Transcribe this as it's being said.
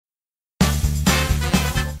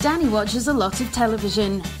Danny watches a lot of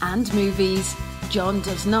television and movies. John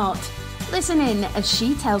does not. Listen in as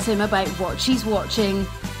she tells him about what she's watching,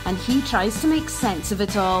 and he tries to make sense of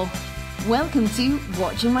it all. Welcome to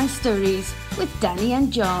Watching My Stories with Danny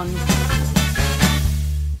and John.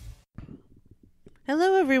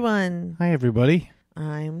 Hello, everyone. Hi, everybody.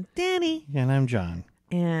 I'm Danny. And I'm John.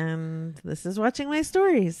 And this is Watching My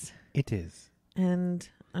Stories. It is. And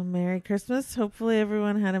a Merry Christmas. Hopefully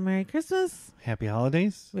everyone had a Merry Christmas. Happy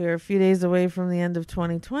holidays. We are a few days away from the end of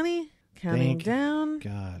 2020. Counting Thank down.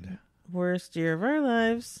 God. Worst year of our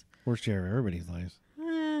lives. Worst year of everybody's lives.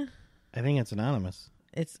 Eh, I think it's anonymous.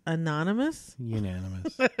 it's anonymous.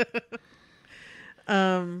 Unanimous.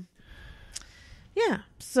 Yeah.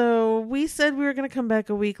 So we said we were going to come back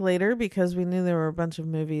a week later because we knew there were a bunch of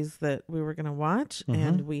movies that we were going to watch. Mhm.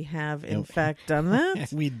 And we have, in fact, done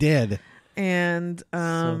that. We did. And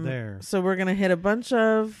so we're going to hit a bunch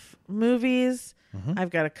of movies. Mhm. I've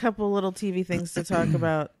got a couple little TV things to talk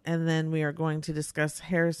about, and then we are going to discuss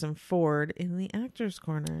Harrison Ford in the Actors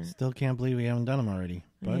Corner. Still can't believe we haven't done them already.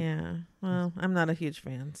 But Yeah. Well, I'm not a huge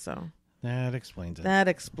fan, so that explains it. that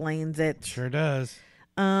explains it. Sure does.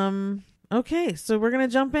 Okay, so we're going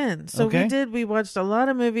to jump in. So Okay. we watched a lot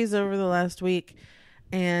of movies over the last week,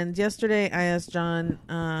 and yesterday I asked John,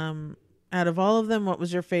 out of all of them, what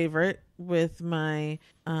was your favorite, with my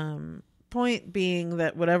point being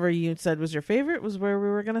that whatever you said was your favorite was where we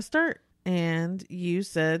were going to start. And you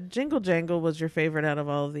said Jingle Jangle was your favorite out of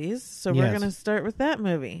all of these. So we're Yes. going to start with that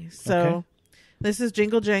movie. So Okay. this is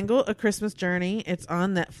Jingle Jangle, A Christmas Journey. It's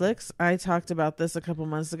on Netflix. I talked about this a couple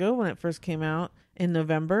months ago when it first came out in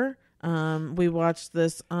November. We watched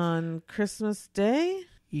this on Christmas Day.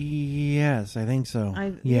 Yes, I think so.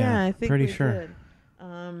 I think pretty we sure.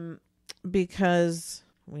 did. Because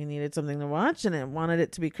we needed something to watch and it wanted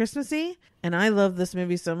it to be Christmassy. And I love this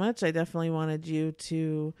movie so much, I definitely wanted you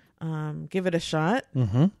to give it a shot.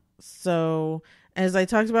 Mm-hmm. So, as I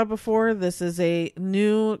talked about before, this is a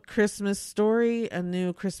new Christmas story, a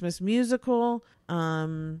new Christmas musical.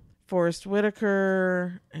 Forrest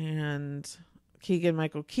Whitaker and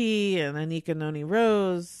Keegan-Michael Key and Anika Noni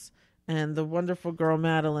Rose and the wonderful girl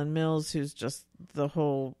Madeline Mills, who's just the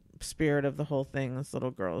whole spirit of the whole thing. This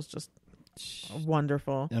little girl is just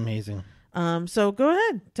wonderful. Amazing. So go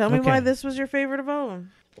ahead. Tell me why Okay. this was your favorite of all of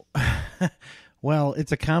them. Well,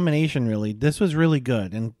 it's a combination, really. This was really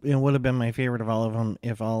good, and it would have been my favorite of all of them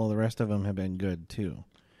if all of the rest of them had been good, too.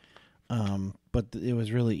 But it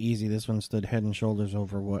was really easy. This one stood head and shoulders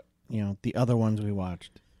over what, the other ones we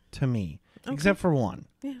watched, to me. Okay. Except for one.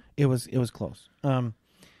 Yeah. It was close.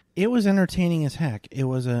 It was entertaining as heck. It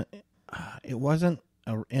wasn't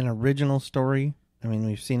an original story. I mean,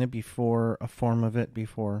 we've seen it before, a form of it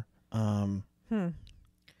before. I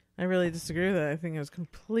really disagree with that. I think it was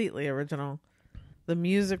completely original. The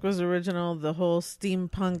music was original. The whole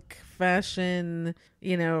steampunk fashion,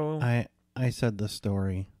 I said the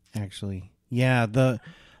story, actually. Yeah, the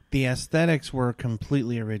aesthetics were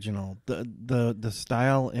completely original. The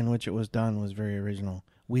style in which it was done was very original.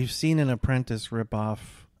 We've seen an Apprentice rip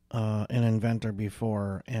off an Inventor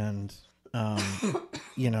before and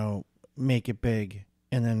make it big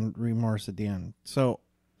and then remorse at the end. So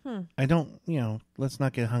I don't, let's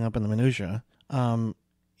not get hung up in the minutia.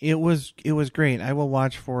 It was great. I will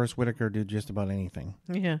watch Forrest Whitaker do just about anything.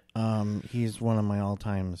 Yeah. He's one of my all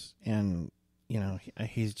times, and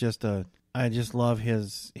he's just I just love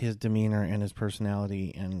his demeanor and his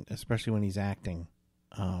personality, and especially when he's acting.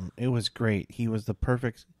 It was great. He was the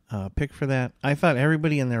perfect pick for that. I thought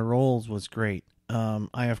everybody in their roles was great.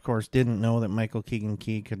 I of course didn't know that Michael Keegan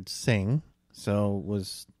Key could sing, so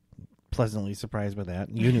was pleasantly surprised by that.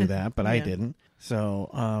 You knew that, but I Yeah. didn't.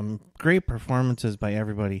 So great performances by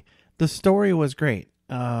everybody. The story was great,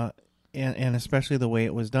 and especially the way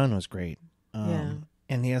it was done was great. Yeah.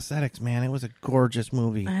 And the aesthetics, man, it was a gorgeous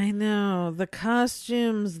movie. I know. The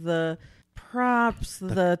costumes, the props,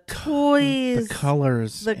 the toys, the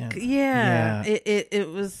colors. It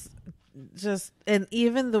was just, and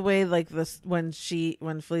even the way, like, this when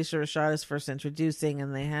Felicia Rashad is first introducing,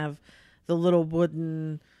 and they have the little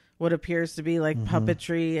wooden, what appears to be like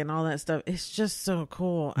puppetry and all that stuff. It's just so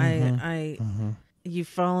cool. You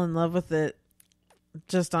fall in love with it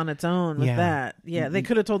just on its own with that. Yeah, they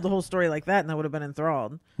could have told the whole story like that, and I would have been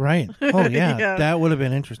enthralled. Right. Oh yeah, Yeah. that would have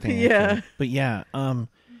been interesting. Actually. Yeah. But yeah,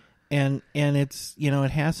 and it's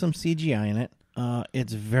it has some CGI in it.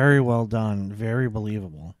 It's very well done, very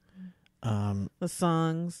believable. The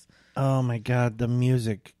songs. Oh my God, the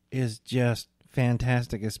music is just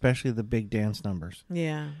fantastic, especially the big dance numbers.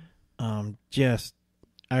 Yeah.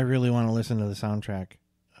 I really want to listen to the soundtrack.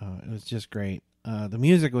 It was just great. The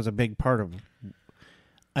music was a big part of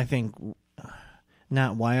I think,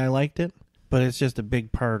 not why I liked it, but it's just a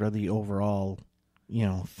big part of the overall,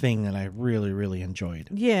 thing that I really, really enjoyed.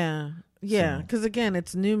 Yeah. Because again,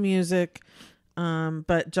 it's new music.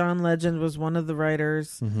 But John Legend was one of the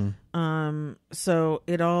writers. Mm-hmm. So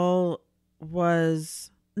it all was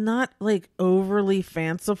not like overly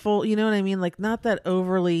fanciful, you know what I mean? Like not that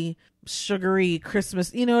overly sugary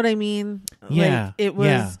Christmas, you know what I mean? Yeah. Like it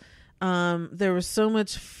was, there was so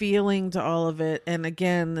much feeling to all of it. And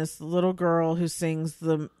again, this little girl who sings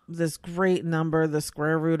this great number, the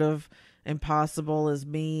square root of impossible is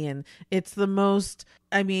me. And it's the most,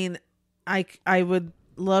 I mean, I would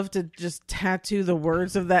love to just tattoo the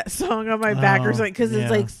words of that song on my back or something, because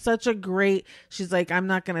it's like such a great, she's like, I'm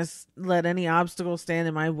not gonna let any obstacle stand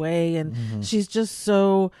in my way, and she's just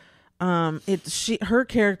so her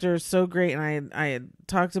character is so great. And I had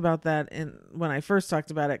talked about that when I first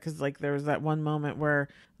talked about it, because like there was that one moment where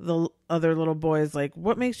the other little boy is like,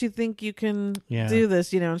 what makes you think you can do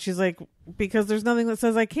this, and she's like, because there's nothing that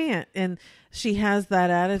says I can't. And she has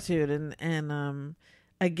that attitude, and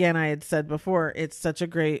again, I had said before, it's such a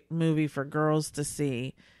great movie for girls to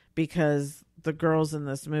see, because the girls in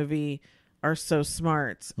this movie are so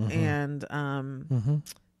smart. And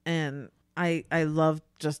and I love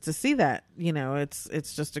just to see that,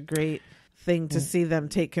 it's just a great thing to see them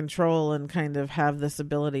take control and kind of have this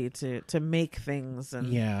ability to make things.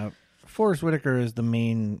 And Forrest Whitaker is the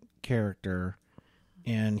main character,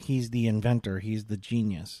 and he's the inventor, he's the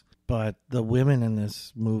genius. But the women in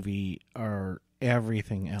this movie are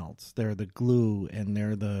everything else. They're the glue, and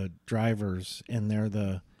they're the drivers, and they're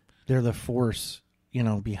the force,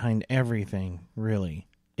 behind everything, really.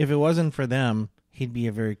 If it wasn't for them, he'd be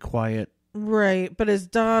a very quiet. Right, but his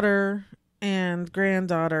daughter and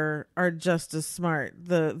granddaughter are just as smart.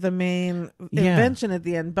 The main invention at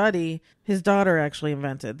the end, Buddy, his daughter actually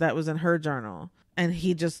invented. That was in her journal, and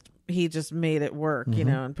he just made it work,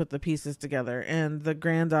 and put the pieces together. And the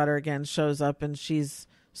granddaughter again shows up, and she's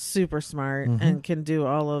super smart and can do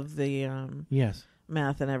all of the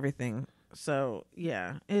math and everything. So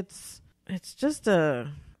it's just a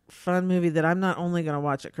fun movie that I'm not only going to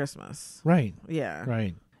watch at Christmas. Right. Yeah.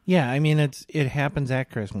 Right. Yeah. I mean, it happens at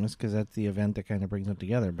Christmas because that's the event that kind of brings them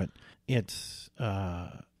together. But it's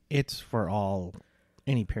for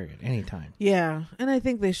any period, any time. Yeah, and I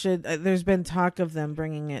think they should. There's been talk of them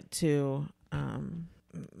bringing it to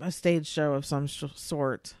a stage show of some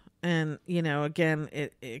sort. And, again,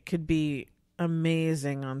 it could be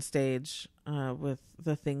amazing on stage with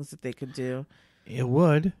the things that they could do. It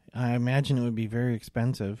would. I imagine it would be very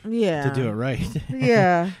expensive to do it right.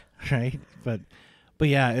 Yeah. Right? But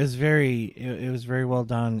yeah, it was very well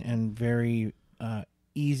done and very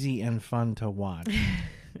easy and fun to watch.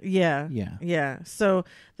 Yeah. So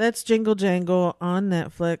that's Jingle Jangle on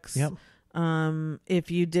Netflix. Yep. If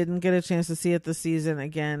you didn't get a chance to see it this season,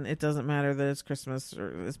 again, it doesn't matter that it's Christmas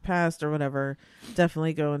or it's past or whatever.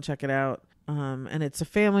 Definitely go and check it out. And it's a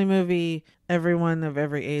family movie. Everyone of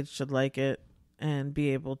every age should like it and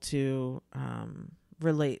be able to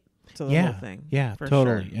relate to the whole thing. Yeah,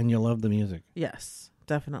 totally. Sure. And you'll love the music. Yes,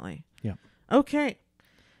 definitely. Yeah. Okay.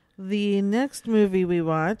 The next movie we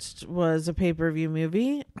watched was a pay-per-view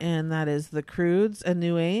movie, and that is The Croods: A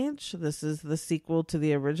New Age. This is the sequel to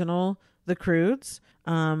the original The Croods.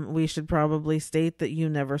 We should probably state that you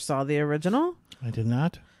never saw the original. I did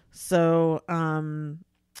not. So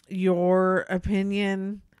your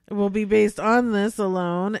opinion will be based on this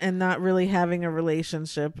alone and not really having a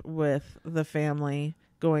relationship with the family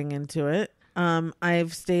going into it.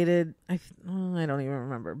 I've stated, I don't even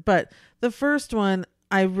remember, but the first one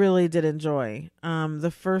I really did enjoy.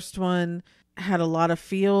 The first one had a lot of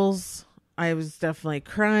feels. I was definitely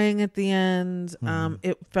crying at the end.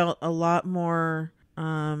 It felt a lot more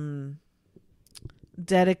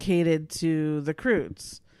dedicated to the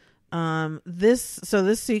Croods. This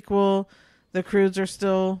sequel, the Croods are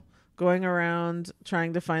still going around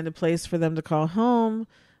trying to find a place for them to call home,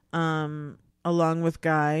 along with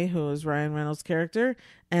Guy, who is Ryan Reynolds' character,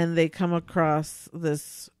 and they come across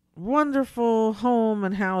this wonderful home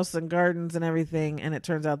and house and gardens and everything, and it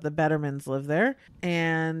turns out the Bettermans live there,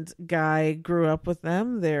 and Guy grew up with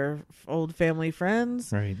them. They're old family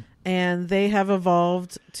friends, right? And they have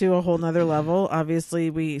evolved to a whole nother level.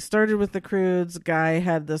 Obviously, we started with the Croods. Guy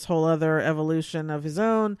had this whole other evolution of his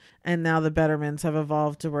own, and now the Bettermans have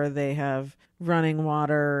evolved to where they have running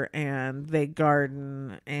water and they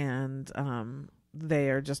garden, and they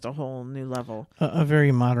are just a whole new level. A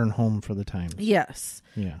very modern home for the times. Yes.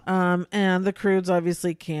 Yeah. And the Croods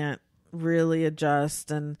obviously can't really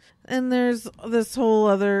adjust, and there's this whole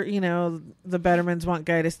other, the Bettermans want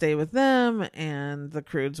Guy to stay with them, and the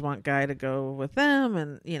Croods want Guy to go with them,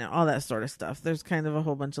 and all that sort of stuff. There's kind of a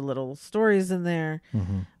whole bunch of little stories in there.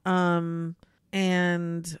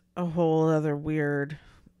 And a whole other weird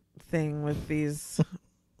thing with these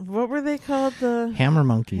what were they called? The hammer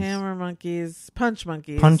monkeys, punch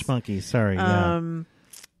monkeys, sorry.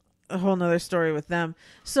 A whole nother story with them.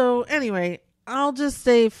 So anyway, I'll just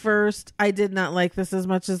say first, I did not like this as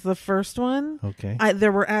much as the first one. Okay.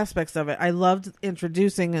 There were aspects of it. I loved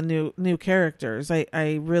introducing a new characters.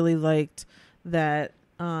 I really liked that.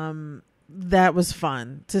 That was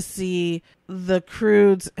fun to see the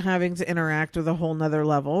Croods having to interact with a whole nother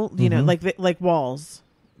level. Like walls.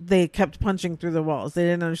 They kept punching through the walls. They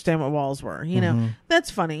didn't understand what walls were. That's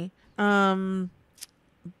funny. But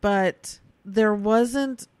there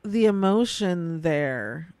wasn't the emotion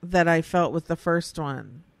there that I felt with the first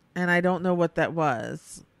one. And I don't know what that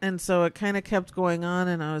was. And so it kind of kept going on.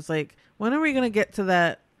 And I was like, when are we going to get to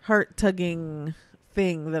that heart tugging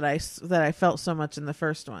thing that I felt so much in the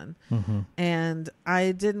first one? And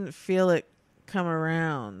I didn't feel it come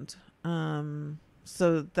around.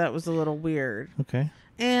 So that was a little weird. Okay.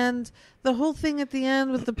 And the whole thing at the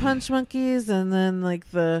end with the punch monkeys, and then like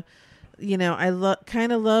I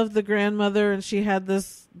kind of loved the grandmother, and she had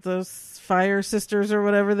those fire sisters or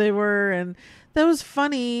whatever they were, and that was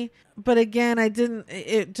funny. But again,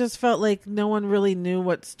 it just felt like no one really knew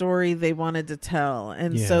what story they wanted to tell.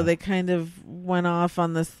 And so they kind of went off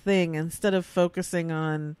on this thing instead of focusing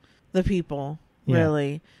on the people,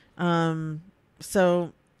 really.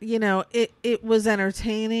 So, it was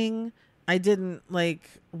entertaining. I didn't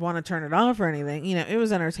want to turn it off or anything. It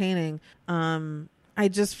was entertaining. I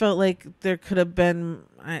just felt like there could have been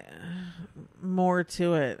more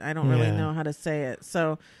to it. I don't really know how to say it.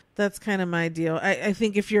 So that's kind of my deal. I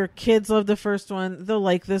think if your kids love the first one, they'll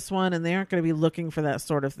like this one, and they aren't going to be looking for that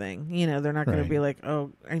sort of thing. They're not going to be like,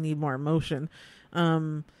 oh, I need more emotion.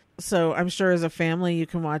 So I'm sure as a family you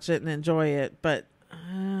can watch it and enjoy it, but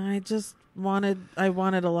I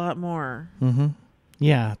wanted a lot more.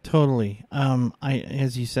 Yeah, totally.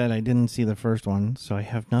 As you said, I didn't see the first one, so I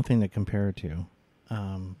have nothing to compare it to.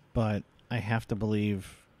 But I have to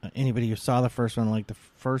believe anybody who saw the first one, like the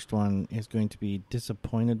first one, is going to be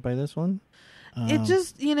disappointed by this one. It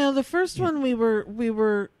just, the first one we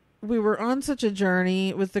were on such a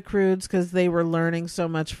journey with the Croods because they were learning so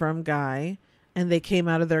much from Guy, and they came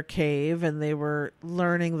out of their cave and they were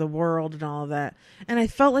learning the world and all of that. And I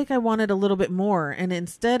felt like I wanted a little bit more. And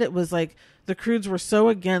instead it was like the Croods were so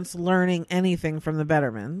against learning anything from the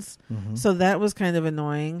Bettermans. So that was kind of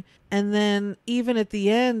annoying. And then even at the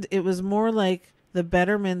end, it was more like the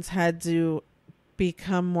Bettermans had to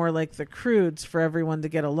become more like the Croods for everyone to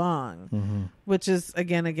get along, which is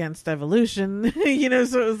again against evolution. So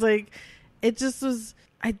it was like, I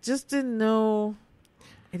just didn't know.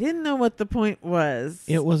 I didn't know what the point was.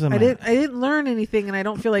 It was I didn't learn anything, and I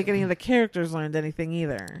don't feel like any of the characters learned anything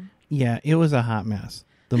either. Yeah, it was a hot mess.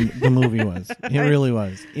 The movie was. It really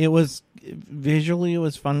was. It was visually. It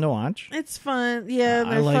was fun to watch. It's fun. Yeah,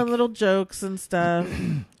 there's fun little jokes and stuff.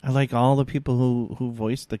 I like all the people who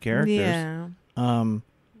voiced the characters. Yeah.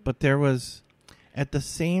 But there was, at the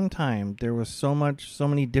same time, there was so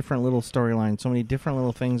many different little storylines, so many different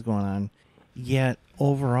little things going on. Yet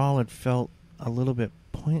overall, it felt a little bit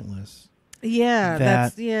pointless. Yeah,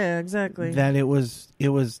 exactly. That it was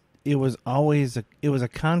always a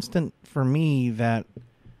constant for me that,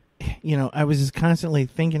 I was just constantly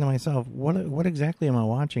thinking to myself, what exactly am I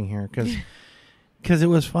watching here? Because it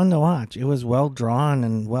was fun to watch. It was well drawn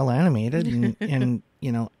and well animated and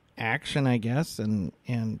action, I guess,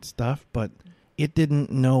 and stuff, but it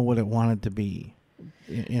didn't know what it wanted to be.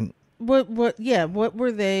 What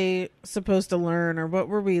were they supposed to learn, or what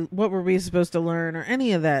were we supposed to learn, or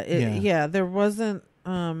any of that? There wasn't.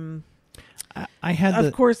 I had,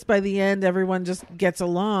 of course, by the end, everyone just gets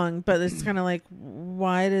along, but it's kind of like,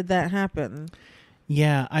 why did that happen?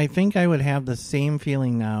 Yeah, I think I would have the same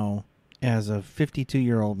feeling now as a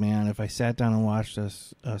 52-year-old man if I sat down and watched a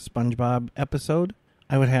SpongeBob episode.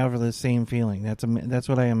 I would have the same feeling. That's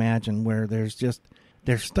what I imagine, where there's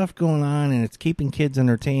stuff going on and it's keeping kids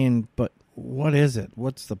entertained, but what is it?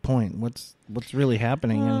 What's the point? What's really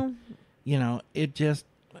happening? Well, and it just,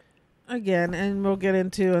 again, and we'll get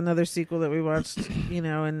into another sequel that we watched,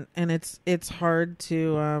 and it's hard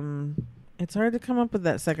to come up with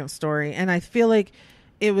that second story. And I feel like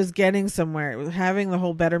it was getting somewhere. Having the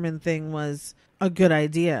whole Betterman thing was a good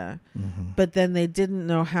idea, but then they didn't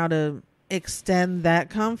know how to extend that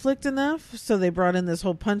conflict enough, so they brought in this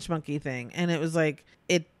whole punch monkey thing, and it was like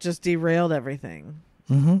it just derailed everything.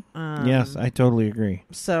 Mm-hmm. Yes, I totally agree.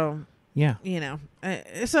 So, yeah,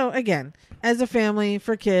 so again, as a family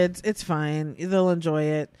for kids, it's fine. They'll enjoy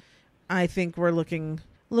it. I think we're looking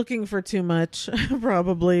for too much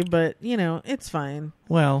probably, but it's fine.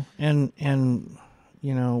 Well, and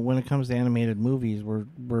when it comes to animated movies,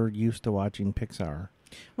 we're used to watching Pixar.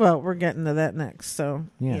 Well, we're getting to that next. So,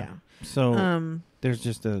 yeah. So, there's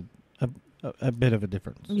just a bit of a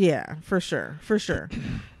difference. Yeah, for sure.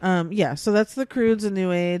 Yeah, so that's the Croods: A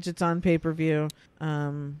New Age. It's on pay-per-view.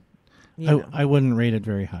 I wouldn't rate it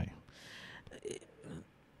very high.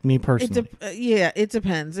 Me personally. It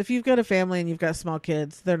depends. If you've got a family and you've got small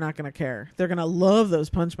kids, they're not going to care. They're going to love those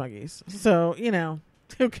punch buggies. So,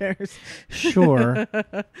 who cares? Sure.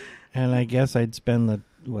 And I guess I'd spend the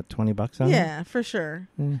 $20 on it? Yeah, for sure.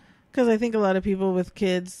 Because I think a lot of people with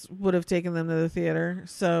kids would have taken them to the theater.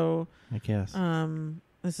 So I guess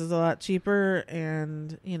this is a lot cheaper,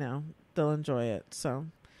 and they'll enjoy it. So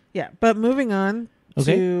yeah. But moving on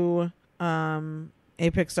to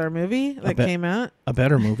a Pixar movie that came out, a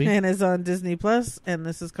better movie, and is on Disney Plus, and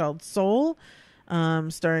this is called Soul,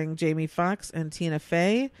 starring Jamie Foxx and Tina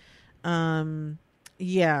Fey.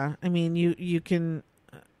 Yeah, I mean you can.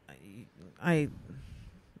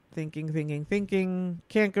 Thinking.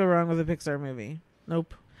 Can't go wrong with a Pixar movie.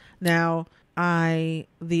 Nope. Now,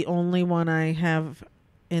 the only one I have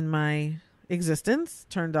in my existence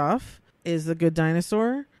turned off is The Good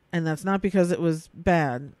Dinosaur. And that's not because it was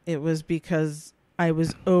bad. It was because I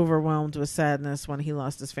was overwhelmed with sadness when he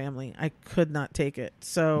lost his family. I could not take it.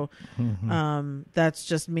 So, that's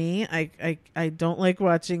just me. I don't like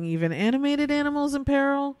watching even animated animals in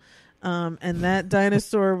peril. And that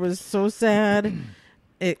dinosaur was so sad.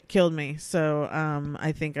 It killed me. So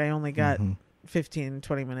I think I only got 15,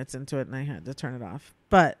 20 minutes into it and I had to turn it off.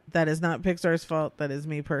 But that is not Pixar's fault. That is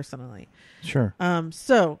me personally. Sure.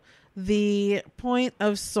 So the point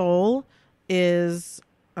of Soul is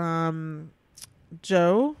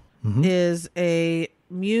Joe is a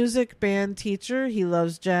music band teacher. He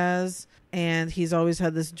loves jazz and he's always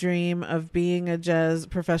had this dream of being a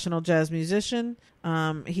professional jazz musician.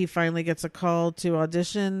 He finally gets a call to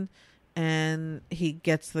audition and he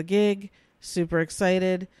gets the gig, super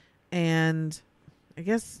excited. And I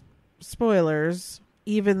guess spoilers,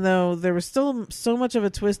 even though there was still so much of a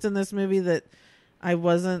twist in this movie that I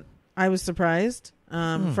was surprised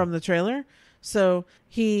from the trailer. So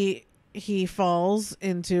he falls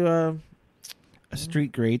into a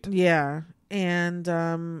street grate. Yeah.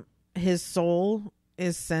 And his soul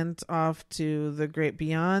is sent off to the great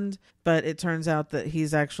beyond, but it turns out that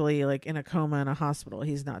he's actually like in a coma in a hospital.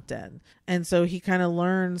 He's not dead. And so he kind of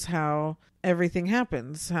learns how everything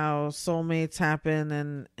happens, how soulmates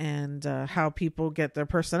happen, and how people get their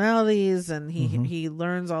personalities, and he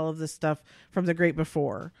learns all of this stuff from the great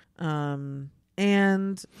before. And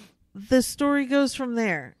the story goes from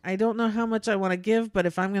there. I don't know how much I want to give, but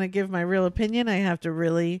if I'm going to give my real opinion, I have to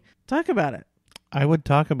really talk about it. I would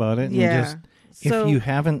talk about it. Yeah. And if you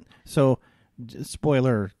haven't,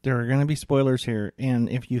 spoiler, there are going to be spoilers here. And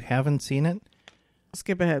if you haven't seen it,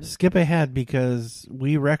 skip ahead. Skip ahead, because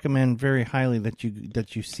we recommend very highly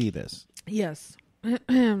that you see this. Yes.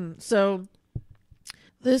 So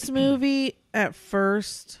this movie at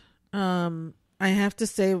first, I have to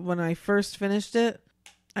say when I first finished it,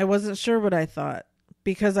 I wasn't sure what I thought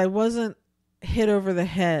because I wasn't hit over the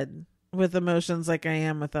head with emotions like I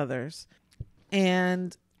am with others.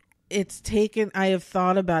 And I have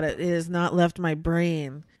thought about it. It has not left my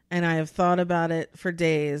brain, and I have thought about it for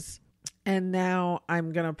days. And now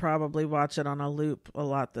I'm going to probably watch it on a loop a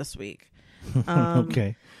lot this week.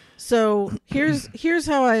 Okay. So here's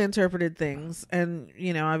how I interpreted things. And,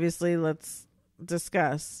 obviously let's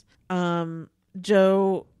discuss.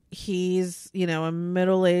 Joe, he's, a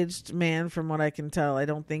middle-aged man from what I can tell. I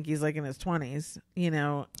don't think he's like in his 20s,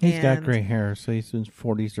 He's got gray hair, so he's in his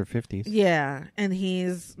 40s or 50s. Yeah. And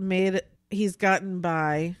he's gotten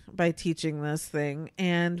by teaching this thing.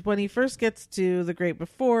 And when he first gets to the great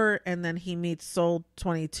before, and then he meets Soul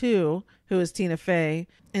 22, who is Tina Fey,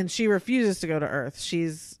 and she refuses to go to Earth.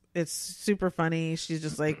 It's super funny. She's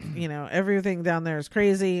just like, everything down there is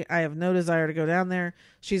crazy. I have no desire to go down there.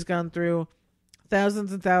 She's gone through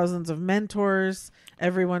thousands and thousands of mentors,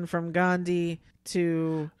 everyone from Gandhi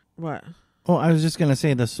to what? Oh, I was just going to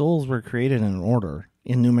say the souls were created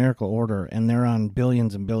in numerical order, and they're on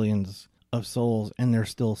billions and billions of souls, and they're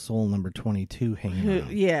still soul number 22 hanging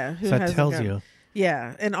around. Yeah. So that tells you.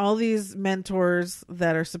 Yeah. And all these mentors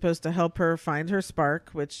that are supposed to help her find her spark,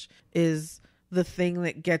 which is the thing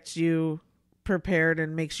that gets you prepared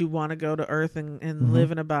and makes you want to go to Earth and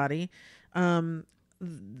live in a body.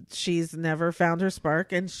 she's never found her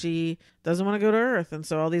spark, and she doesn't want to go to Earth. And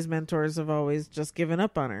so all these mentors have always just given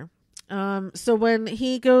up on her. So when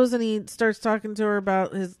he goes and he starts talking to her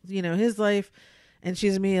about his, his life, and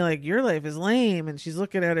she's immediately like, your life is lame. And she's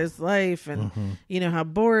looking at his life and, how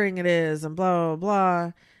boring it is and blah, blah,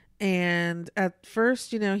 blah. And at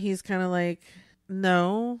first, he's kind of like,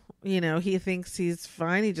 no, he thinks he's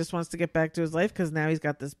fine. He just wants to get back to his life because now he's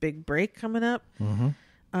got this big break coming up.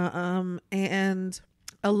 And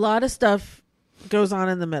a lot of stuff goes on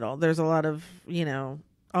in the middle. There's a lot of,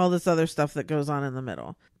 all this other stuff that goes on in the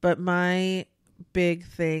middle. But my big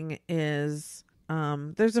thing is,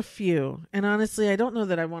 there's a few. And honestly, I don't know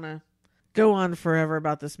that I want to go on forever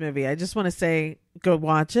about this movie. I just want to say, go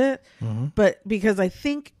watch it. But because I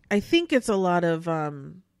think it's a lot of,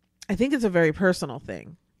 I think it's a very personal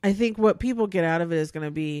thing. I think what people get out of it is going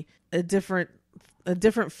to be a different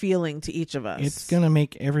feeling to each of us. It's going to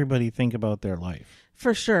make everybody think about their life.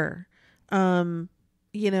 For sure.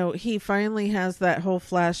 He finally has that whole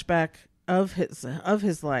flashback of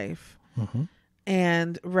his life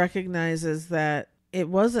and recognizes that it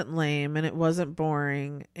wasn't lame and it wasn't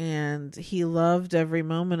boring, and he loved every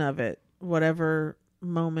moment of it, whatever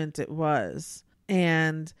moment it was.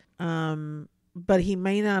 And, but he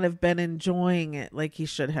may not have been enjoying it like he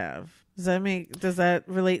should have. Does that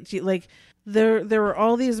relate to you? Like there were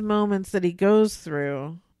all these moments that he goes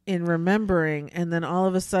through in remembering, and then all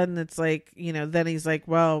of a sudden it's like, then he's like,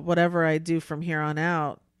 well, whatever I do from here on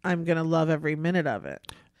out, I'm going to love every minute of it.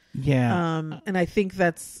 Yeah. And I think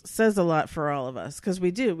that says a lot for all of us, because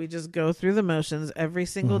we just go through the motions every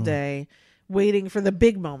single day, waiting for the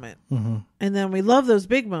big moment. And then we love those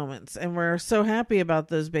big moments, and we're so happy about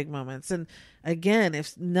those big moments. And again,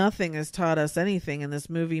 if nothing has taught us anything, and this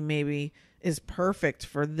movie maybe is perfect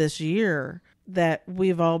for this year, that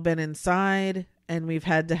we've all been inside and we've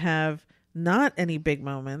had to have not any big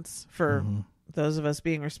moments for those of us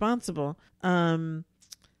being responsible.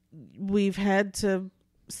 We've had to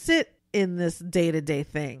sit in this day-to-day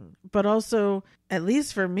thing, but also, at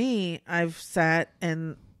least for me, I've sat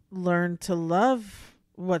and learned to love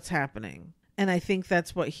what's happening. And I think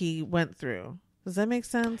that's what he went through. Does that make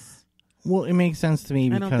sense? Well, it makes sense to me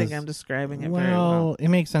because... I don't think I'm describing it very well. It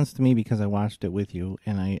makes sense to me because I watched it with you,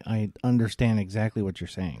 and I understand exactly what you're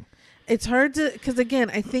saying. It's hard to... Because, again,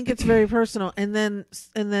 I think it's very personal. And then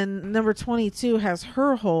number 22 has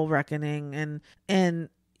her whole reckoning, and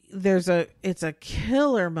it's a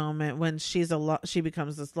killer moment when she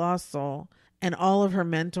becomes this lost soul, and all of her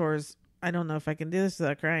mentors... I don't know if I can do this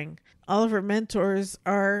without crying. All of her mentors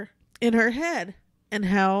are in her head, and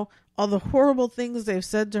how all the horrible things they've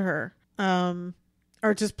said to her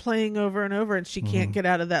are just playing over and over, and she can't get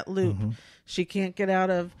out of that loop. She can't get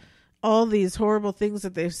out of all these horrible things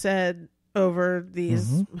that they've said over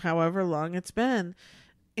these however long it's been.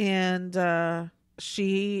 And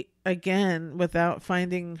she, again, without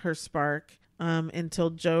finding her spark,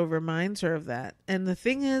 until Joe reminds her of that. And the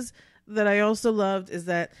thing is that I also loved is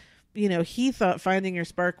that, he thought finding your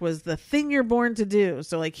spark was the thing you're born to do.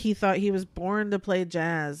 So like he thought he was born to play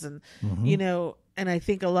jazz, and, and I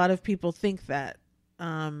think a lot of people think that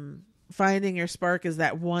finding your spark is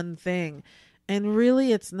that one thing. And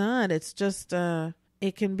really it's not. It's just,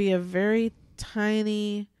 it can be a very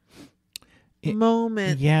tiny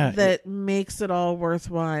moment that makes it all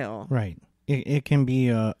worthwhile. Right. It can be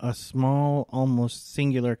a small, almost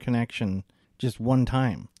singular connection just one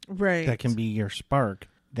time. Right. That can be your spark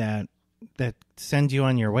that sends you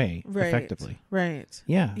on your way effectively. Right.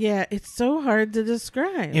 Yeah. Yeah. It's so hard to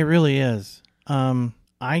describe. It really is. I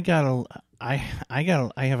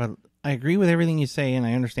agree with everything you say, and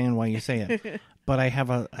I understand why you say it, but I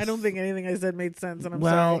don't think anything I said made sense, and I'm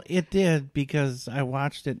sorry. Well, it did, because I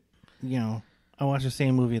watched it, I watched the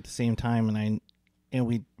same movie at the same time, and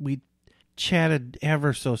we chatted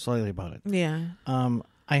ever so slightly about it. Yeah.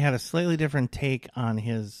 I had a slightly different take on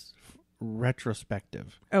his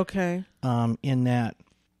retrospective. Okay. In that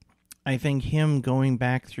I think him going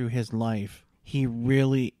back through his life, it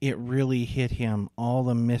really hit him all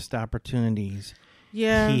the missed opportunities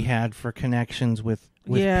he had for connections with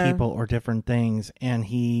people or different things, and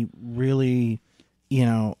he really,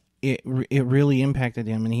 it really impacted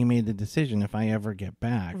him, and he made the decision, if I ever get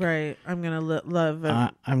back, right, I'm gonna love.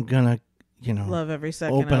 I'm gonna, love every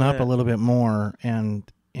second. Open up a little bit more, and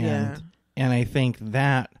I think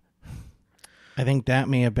that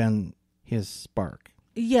may have been his spark.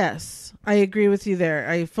 Yes, I agree with you there.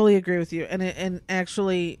 I fully agree with you. And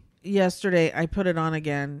actually, yesterday I put it on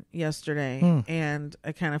again and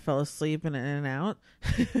I kind of fell asleep in and out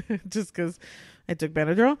just because I took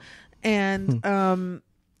Benadryl. And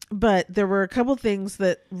But there were a couple things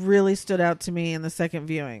that really stood out to me in the second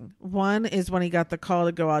viewing. One is when he got the call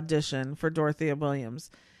to go audition for Dorothea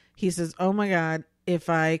Williams. He says, oh my God, if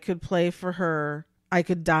I could play for her, I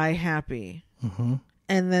could die happy. Mm-hmm.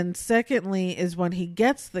 And then secondly is when he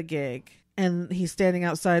gets the gig and he's standing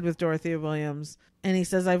outside with Dorothea Williams. And he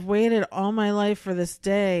says, I've waited all my life for this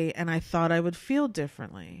day and I thought I would feel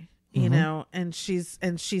differently. You know, and she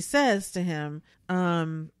says to him,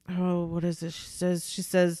 what is it? She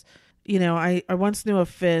says, you know, I once knew a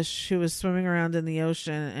fish who was swimming around in the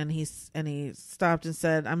ocean and he stopped and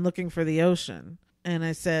said, I'm looking for the ocean. And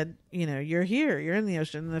I said, you know, you're here, you're in the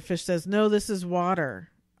ocean. And the fish says, no, this is water.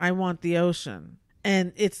 I want the ocean.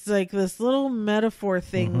 And it's like this little metaphor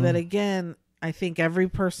thing that, again, I think every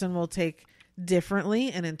person will take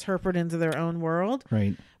differently and interpret into their own world.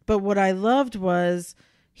 Right. But what I loved was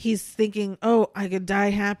he's thinking, oh, I could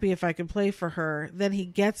die happy if I could play for her. Then he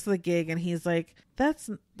gets the gig and he's like, this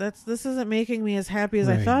isn't making me as happy as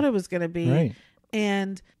I thought it was going to be. Right.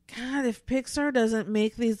 And God, if Pixar doesn't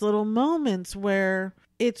make these little moments where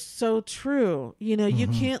it's so true, you know, you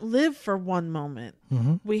can't live for one moment.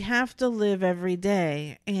 We have to live every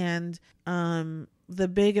day, and the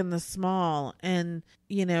big and the small, and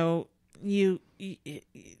you know, you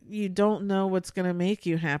don't know what's going to make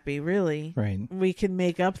you happy, really. Right. We can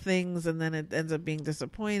make up things and then it ends up being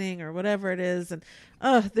disappointing or whatever it is. And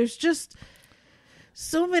there's just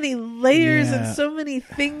so many layers and so many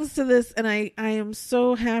things to this. And I am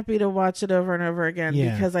so happy to watch it over and over again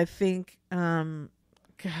because I think,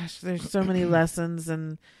 there's so many lessons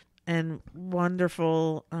and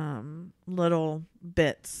wonderful little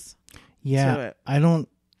bits to it. I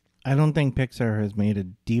don't think Pixar has made a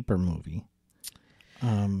deeper movie.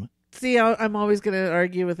 See, I'm always going to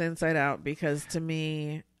argue with Inside Out because to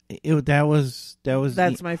me,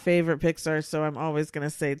 that's my favorite Pixar. So I'm always going to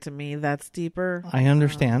say to me that's deeper. I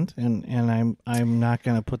understand, and I'm not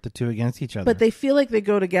going to put the two against each other. But they feel like they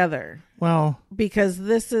go together. Well, because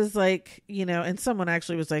this is like, you know, and someone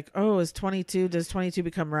actually was like, "Oh, does 22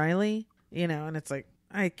 become Riley?" You know, and it's like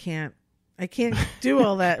I can't do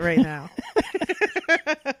all that right now.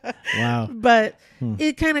 Wow. But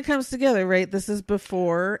it kind of comes together, right? This is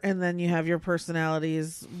before, and then you have your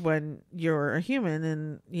personalities when you're a human,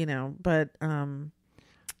 and you know, but I don't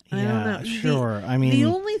know. Sure. The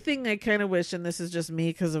only thing I kind of wish, and this is just me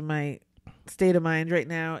because of my state of mind right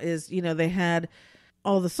now, is, you know, they had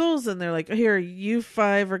all the souls and they're like, here, you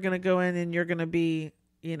 5 are going to go in and you're going to be,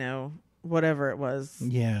 you know, whatever it was.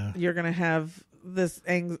 Yeah. You're going to have this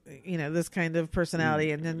this kind of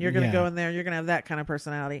personality, and then you're going to go in there, you're going to have that kind of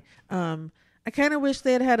personality. I kind of wish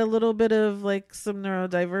they had a little bit of like some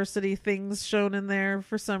neurodiversity things shown in there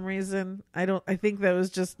for some reason. I think that's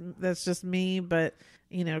just me, but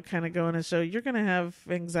you know, kind of going to show you're going to have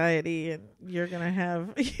anxiety and you're going to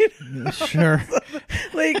have, you know, sure.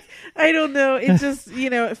 Like, I don't know. It just, you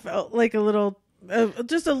know, it felt like a little,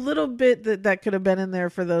 just a little bit that could have been in there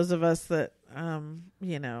for those of us that,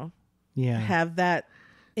 you know, have that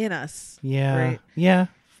in us. Yeah. Right? Yeah.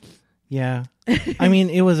 Yeah. I mean,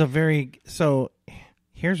 it was so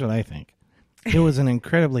here's what I think. It was an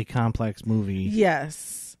incredibly complex movie.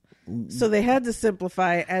 Yes. So they had to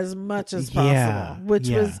simplify as much as possible,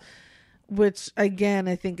 which again,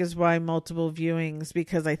 I think is why multiple viewings,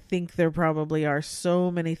 because I think there probably are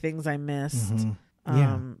so many things I missed.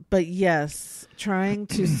 But yes, trying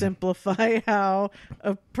to simplify how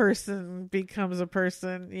a person becomes a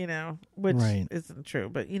person, you know, which isn't true,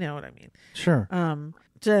 but you know what I mean? Sure.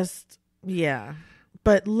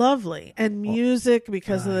 But lovely. And music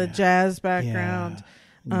because of the jazz background.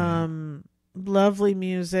 Lovely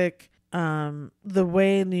music. The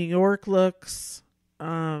way New York looks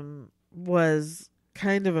was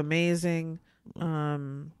kind of amazing.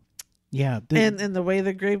 And the way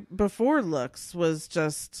the Great Before looks was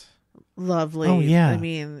just lovely. Oh yeah. I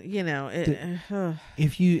mean, you know,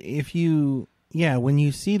 if you when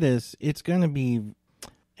you see this, it's going to be,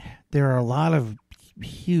 there are a lot of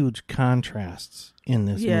huge contrasts in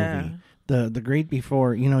this movie. The Great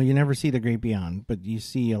Before, you know, you never see the Great Beyond, but you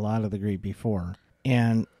see a lot of the Great Before,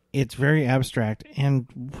 and it's very abstract and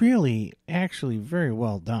really actually very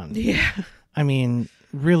well done. I mean,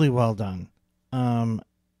 really well done.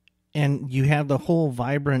 And you have the whole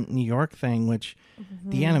vibrant New York thing, which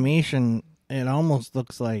the animation, it almost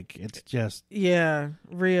looks like it's just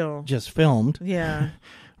real, just filmed.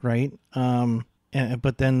 Right.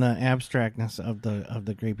 But then the abstractness of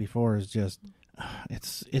the Great Before is just,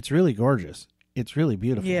 it's really gorgeous. It's really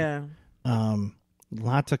beautiful.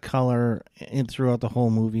 Lots of color throughout the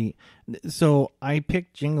whole movie. So I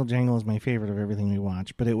picked Jingle Jangle as my favorite of everything we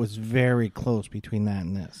watched, but it was very close between that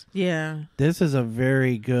and this. Yeah. This is a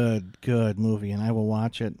very good movie, and I will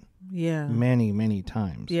watch it many, many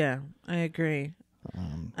times. Yeah, I agree.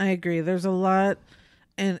 I agree. There's a lot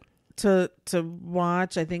and to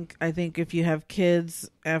watch. I think if you have kids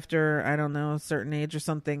after, I don't know, a certain age or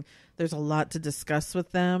something, there's a lot to discuss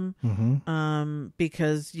with them.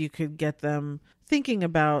 Because you could get them thinking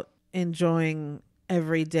about enjoying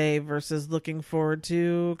every day versus looking forward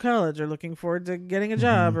to college or looking forward to getting a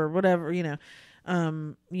job or whatever,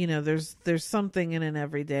 there's something in an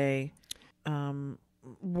everyday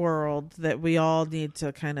world that we all need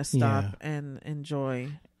to kind of stop and enjoy.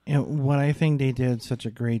 And what I think they did such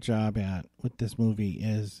a great job at with this movie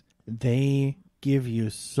is they give you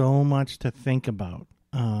so much to think about.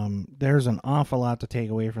 There's an awful lot to take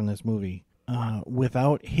away from this movie.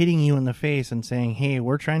 Without hitting you in the face and saying, hey,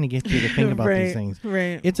 we're trying to get you to think about these things.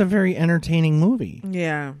 Right. It's a very entertaining movie.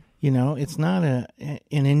 Yeah. It's not an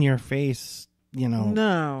in-your-face,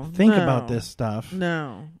 no, think about this stuff.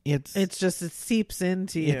 No. It's just, it seeps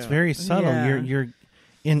into you. It's very subtle. Yeah. You're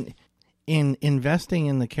in investing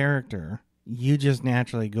in the character, you just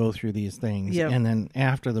naturally go through these things. Yep. And then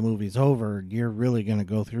after the movie's over, you're really going to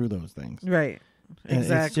go through those things. Right.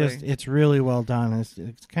 Exactly. It's really well done.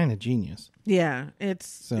 It's kind of genius. Yeah.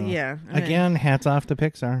 Again, hats off to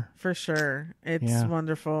Pixar. For sure. It's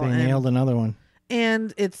wonderful. They nailed another one.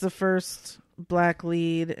 And it's the first black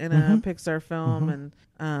lead in a Pixar film,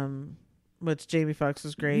 and which Jamie Foxx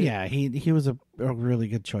was great. Yeah, he was a really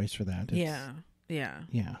good choice for that. Yeah.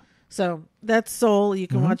 So that's Soul. You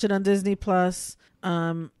can Mm-hmm. watch it on Disney Plus.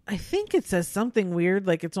 I think it says something weird,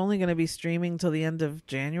 like it's only going to be streaming till the end of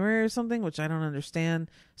January or something, which I don't understand.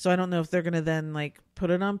 So I don't know if they're going to then like put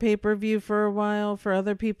it on pay-per-view for a while for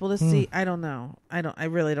other people to see. I don't know. I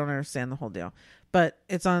really don't understand the whole deal. But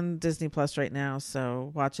it's on Disney Plus right now,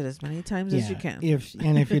 so watch it as many times as you can.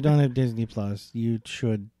 If you don't have Disney Plus, you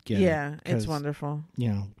should get it. Yeah, it's wonderful.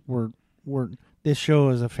 We're this show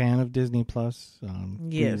is a fan of Disney Plus.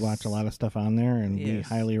 Yes. We watch a lot of stuff on there, and we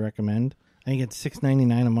highly recommend. I think it's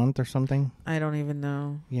 $6.99 a month or something. I don't even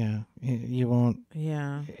know. Yeah, you won't.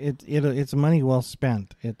 Yeah, it's money well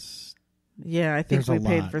spent. It's I think we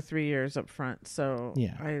paid lot. for 3 years up front, so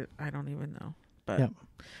Yeah. I don't even know. But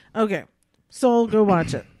okay, Soul, go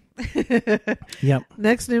watch it. Yep.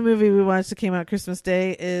 Next new movie we watched that came out Christmas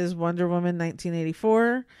Day is Wonder Woman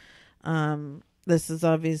 1984. This is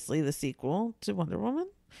obviously the sequel to Wonder Woman.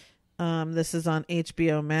 This is on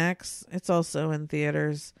HBO Max. It's also in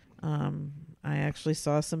theaters. I actually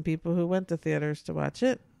saw some people who went to theaters to watch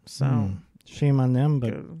it. So shame on them,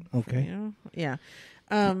 but okay. Yeah.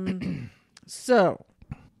 So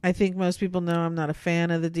I think most people know I'm not a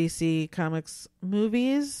fan of the DC Comics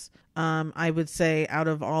movies. I would say out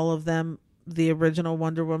of all of them, the original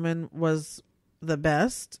Wonder Woman was the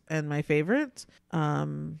best and my favorite.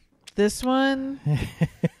 This one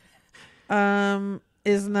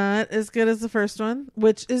is not as good as the first one,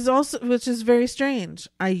 which is very strange.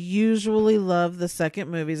 I usually love the second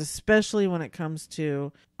movies, especially when it comes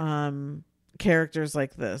to characters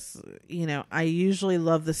like this. I usually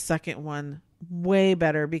love the second one way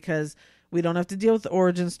better because we don't have to deal with the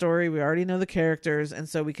origin story. We already know the characters, and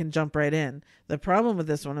so we can jump right in. The problem with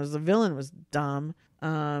this one was the villain was dumb,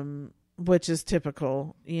 which is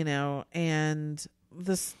typical, and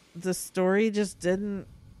the story I just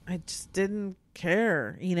didn't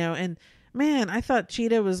care, and man, I thought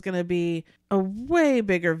Cheetah was going to be a way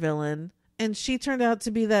bigger villain, and she turned out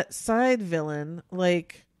to be that side villain,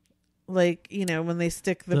 like when they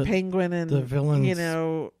stick the penguin in the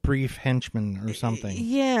villain's brief henchman or something.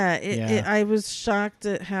 I was shocked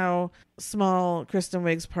at how small Kristen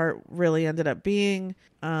Wiig's part really ended up being,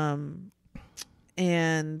 and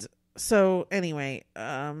so anyway,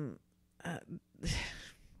 I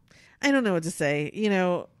don't know what to say.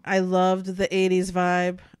 I loved the 80s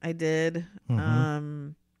vibe. I did.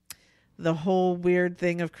 The whole weird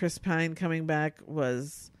thing of Chris Pine coming back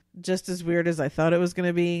was just as weird as I thought it was going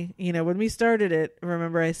to be. When we started it,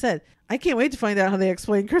 remember I said, I can't wait to find out how they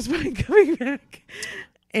explain Chris Pine coming back.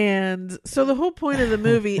 And so the whole point of the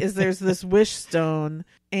movie is there's this wish stone,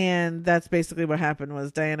 and that's basically what happened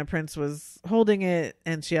was Diana Prince was holding it,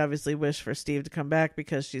 and she obviously wished for Steve to come back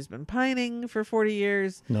because she's been pining for 40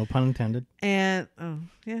 years. No pun intended. And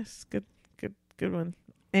yes, good one.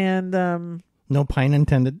 And no pine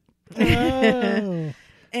intended. Oh.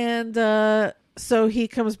 And so he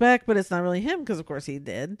comes back, but it's not really him because of course he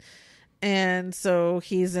did. And so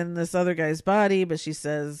he's in this other guy's body, but she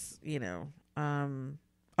says,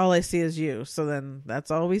 all I see is you. So then that's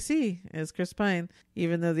all we see is Chris Pine,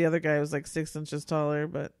 even though the other guy was like 6 inches taller,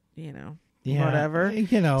 but whatever.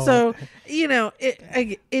 So,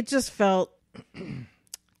 it just felt,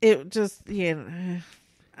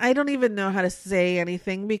 I don't even know how to say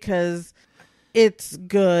anything because it's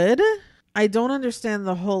good. I don't understand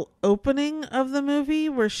the whole opening of the movie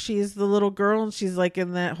where she's the little girl and she's like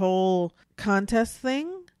in that whole contest thing.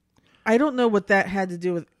 I don't know what that had to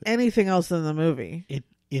do with anything else in the movie.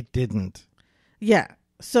 It didn't. Yeah.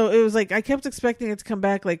 So it was like I kept expecting it to come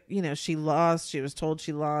back like, she lost. She was told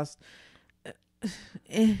she lost.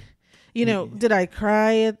 Did I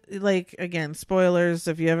cry? Like, again, spoilers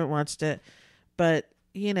if you haven't watched it. But,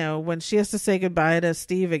 when she has to say goodbye to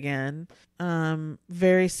Steve again,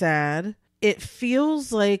 very sad. It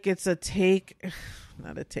feels like it's a take,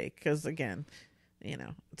 not a take, because again,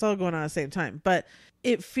 it's all going on at the same time. But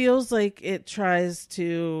it feels like it tries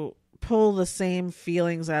to pull the same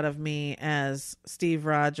feelings out of me as Steve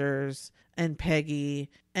Rogers and Peggy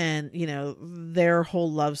and, their whole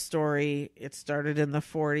love story. It started in the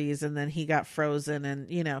 40s and then he got frozen and,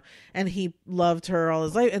 and he loved her all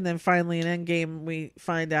his life. And then finally in Endgame, we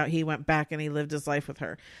find out he went back and he lived his life with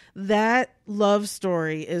her. That love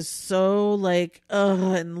story is so like,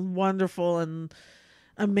 and wonderful and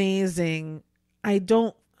amazing. I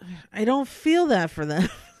don't feel that for them.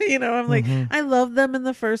 I'm like, I love them in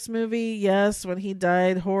the first movie. Yes. When he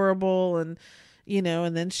died, horrible. And,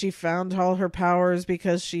 and then she found all her powers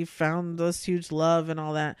because she found this huge love and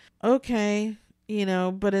all that. Okay.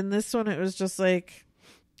 But in this one, it was just like,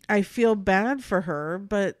 I feel bad for her,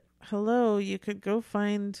 but hello, you could go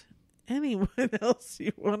find anyone else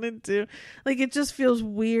you wanted to. Like, it just feels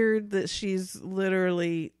weird that she's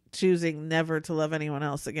literally choosing never to love anyone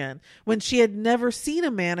else again when she had never seen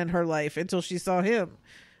a man in her life until she saw him.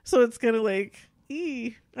 So it's kind of like,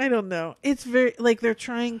 I don't know. It's very like they're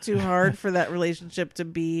trying too hard for that relationship to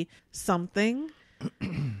be something.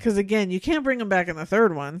 Because again, you can't bring them back in the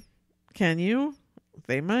third one, can you?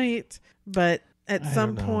 They might, but at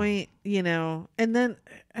some point, and then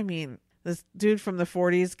this dude from the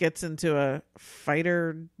 40s gets into a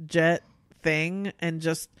fighter jet thing and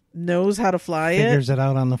just knows how to fly Figures it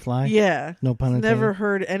out on the fly. Yeah. No pun intended. Never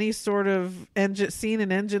heard any sort of seen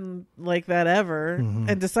an engine like that ever,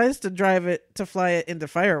 and decides to drive it to fly it into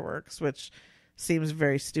fireworks, which seems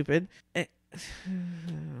very stupid. I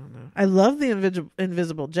don't know. I love the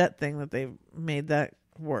invisible jet thing that they made that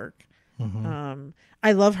work.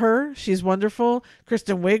 I love her. She's wonderful.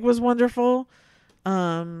 Kristen Wiig was wonderful.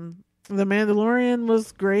 The Mandalorian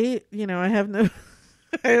was great. I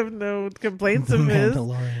have no complaints of his.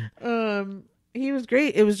 He was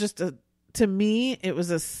great. It was just to me, it was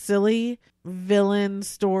a silly villain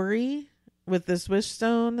story with this wish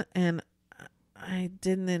stone, and I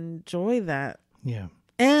didn't enjoy that. Yeah.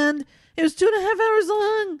 And it was 2.5 hours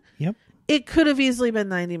long. Yep. It could have easily been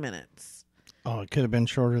 90 minutes. Oh, it could have been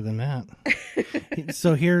shorter than that.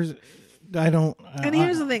 So here's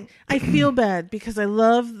the thing. I feel bad because I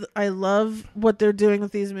love what they're doing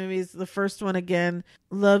with these movies. The first one, again,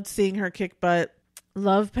 loved seeing her kick butt.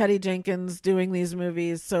 Love Patty Jenkins doing these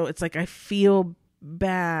movies. So it's like I feel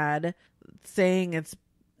bad saying it's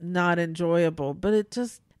not enjoyable, but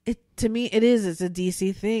to me it's a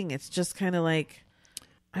DC thing. It's just kind of like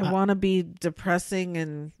I want to be depressing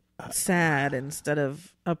and sad instead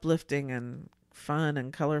of uplifting and fun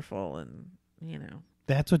and colorful and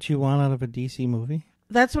That's what you want out of a DC movie?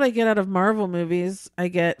 That's what I get out of Marvel movies. I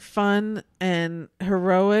get fun and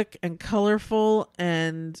heroic and colorful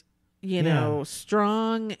and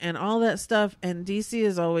strong and all that stuff. And DC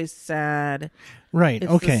is always sad. Right.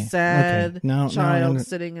 It's okay. The sad okay. child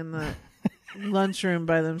sitting in the lunchroom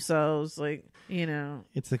by themselves, like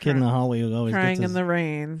It's the kid in the hallway who always crying gets his in the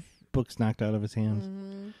rain, books knocked out of his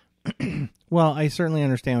hands. Well, I certainly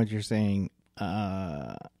understand what you're saying.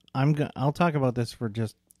 I'll talk about this for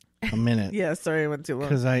just a minute. Yeah, sorry I went too long.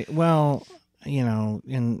 Because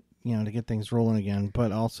to get things rolling again,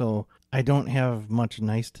 but also I don't have much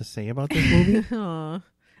nice to say about this movie. Aww.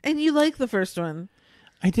 And you like the first one.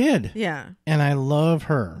 I did. Yeah. And I love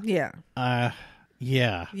her. Yeah.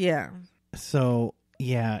 Yeah. Yeah. So,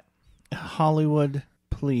 yeah, Hollywood,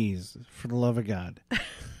 please, for the love of God,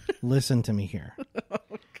 listen to me here. Oh,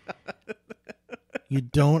 God. You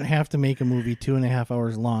don't have to make a movie 2.5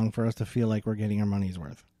 hours long for us to feel like we're getting our money's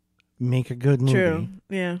worth. Make a good movie. True.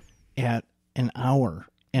 Yeah. At an hour.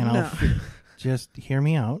 And I'll just hear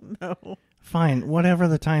me out. No. Fine. Whatever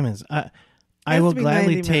the time is. I will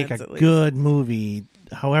gladly take a good movie,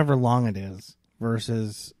 however long it is,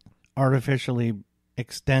 versus artificially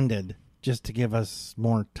extended just to give us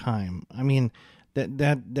more time. I mean,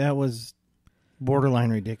 that was borderline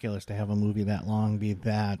ridiculous to have a movie that long be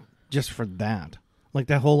that just for that. Like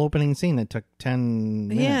that whole opening scene that took 10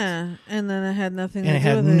 minutes. Yeah, and then it had nothing. And to it do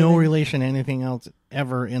had with no anything. relation to anything else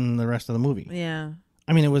ever in the rest of the movie. Yeah,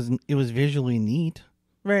 I mean, it was visually neat.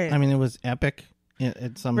 right. I mean, it was epic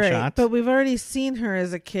at some right. shots. But we've already seen her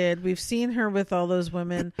as a kid. We've seen her with all those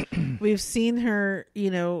women. We've seen her,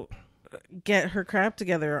 get her crap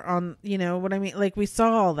together on, what I mean? Like, we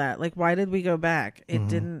saw all that. Like, why did we go back? It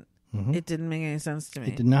didn't make any sense to me.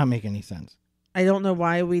 It did not make any sense. I don't know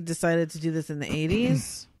why we decided to do this in the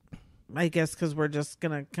 80s. I guess because we're just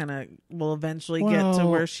going to we'll eventually get to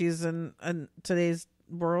where she's in today's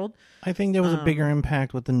world. I think there was a bigger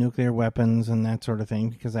impact with the nuclear weapons and that sort of thing,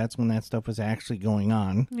 because that's when that stuff was actually going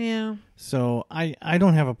on. Yeah. So I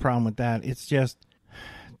don't have a problem with that. It's just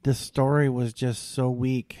the story was just so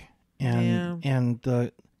weak, and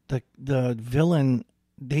the villain,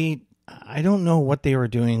 I don't know what they were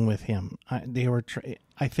doing with him.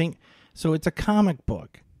 I think so. It's a comic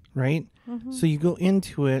book, right? Mm-hmm. So you go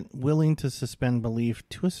into it willing to suspend belief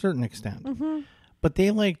to a certain extent. Mm-hmm. But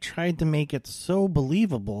they tried to make it so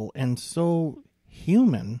believable and so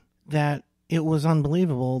human that it was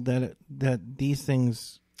unbelievable that these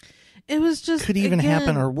things it was just could even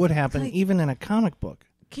happen or would happen even in a comic book.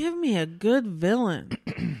 Give me a good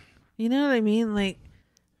villain. You know what I mean?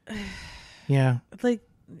 Yeah.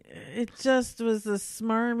 It just was a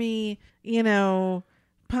smarmy,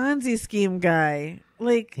 Ponzi scheme guy.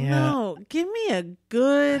 No, give me a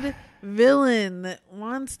good villain that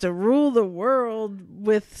wants to rule the world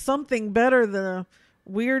with something better than a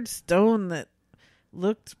weird stone that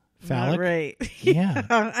looked phallic. Not right.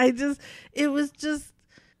 Yeah. It was just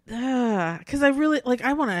because I really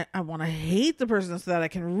I want to hate the person so that I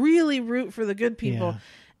can really root for the good people. Yeah.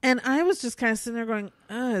 And I was just kind of sitting there going,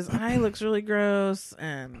 his eye looks really gross,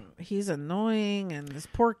 and he's annoying, and this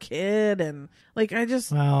poor kid, and that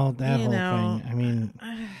whole thing. I mean,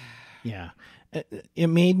 yeah, it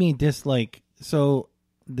made me dislike. So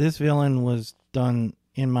this villain was done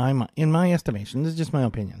in my estimation. This is just my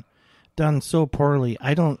opinion. Done so poorly.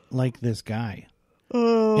 I don't like this guy,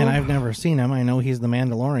 and I've never seen him. I know he's the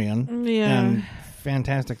Mandalorian, and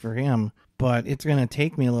fantastic for him. But it's going to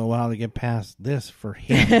take me a little while to get past this for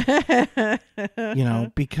him,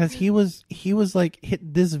 because he was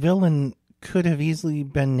this villain could have easily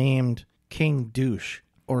been named King Douche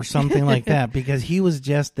or something like that, because he was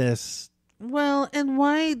just this. Well, and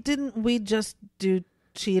why didn't we just do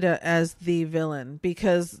Cheetah as the villain?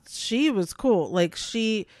 Because she was cool.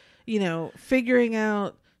 She, figuring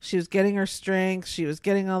out, she was getting her strength, she was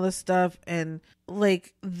getting all this stuff, and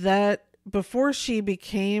that. Before she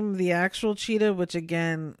became the actual cheetah, which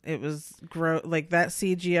again, it was that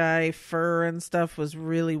CGI fur and stuff was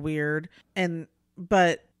really weird.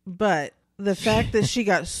 But the fact that she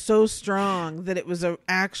got so strong that it was an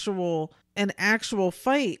actual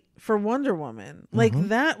fight for Wonder Woman,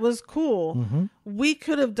 that was cool. Mm-hmm. We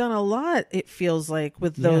could have done a lot, it feels like,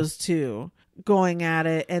 with those two going at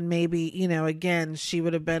it, and maybe, again,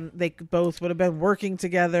 they both would have been working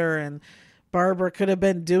together, and Barbara could have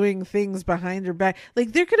been doing things behind her back.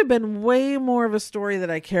 There could have been way more of a story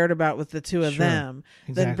that I cared about with the two of them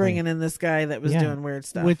than bringing in this guy that was doing weird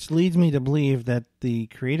stuff. Which leads me to believe that the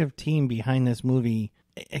creative team behind this movie,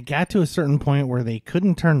 it got to a certain point where they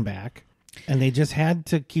couldn't turn back, and they just had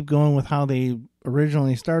to keep going with how they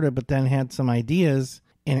originally started, but then had some ideas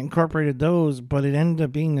and incorporated those, but it ended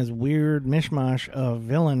up being this weird mishmash of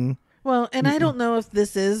villain. Well, and I don't know if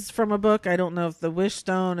this is from a book. I don't know if the Wish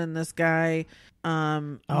Stone and this guy,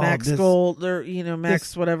 Max Gold, or,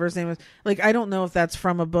 Max, whatever his name is. I don't know if that's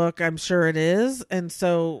from a book. I'm sure it is. And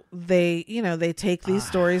so they take these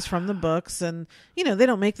stories from the books, and, they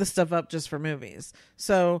don't make the stuff up just for movies.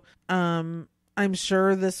 So, I'm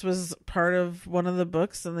sure this was part of one of the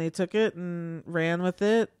books, and they took it and ran with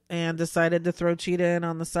it and decided to throw Cheetah in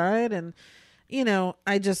on the side. And,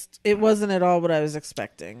 it wasn't at all what I was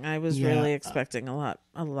expecting. I was really expecting a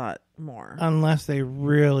lot more. Unless they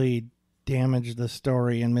really damaged the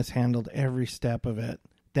story and mishandled every step of it.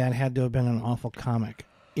 That had to have been an awful comic.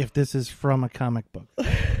 If this is from a comic book.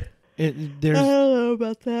 I don't know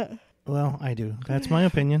about that. Well, I do. That's my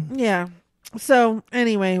opinion. Yeah. So,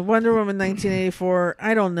 anyway, Wonder Woman 1984,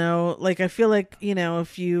 I don't know. I feel like,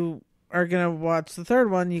 if you are going to watch the third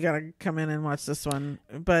one, you got to come in and watch this one.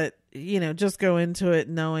 But, just go into it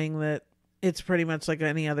knowing that it's pretty much like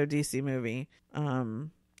any other DC movie.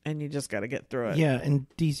 And you just got to get through it. Yeah, and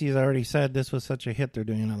DC has already said this was such a hit, they're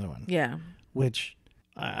doing another one. Yeah. Which,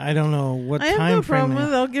 I don't know what time frame. I have no problem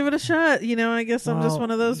with it. I'll give it a shot. I guess I'm just one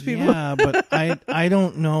of those people. Yeah, but I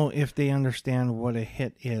don't know if they understand what a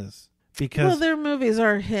hit is. because their movies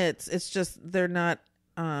are hits. It's just they're not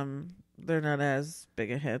as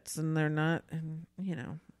big a hits, and they're not, and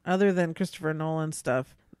other than Christopher Nolan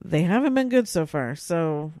stuff, they haven't been good so far.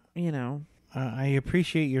 So I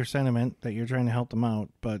appreciate your sentiment that you're trying to help them out,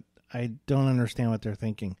 but I don't understand what they're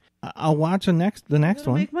thinking. I'll watch the next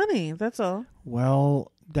one. Make money. That's all.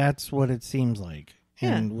 Well, that's what it seems like,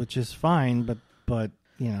 and which is fine. But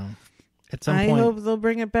at some point, I hope they'll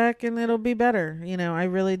bring it back and it'll be better. I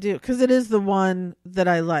really do, because it is the one that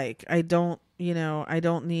I like. I don't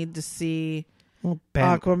need to see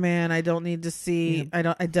Aquaman. I don't need to see.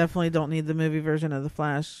 Yeah. I definitely don't need the movie version of the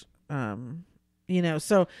Flash.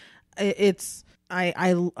 So it's.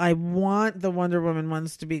 I want the Wonder Woman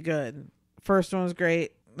ones to be good. First one was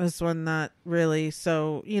great. This one not really.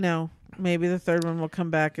 So maybe the third one will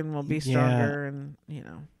come back and will be stronger. And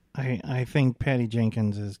I think Patty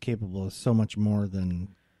Jenkins is capable of so much more than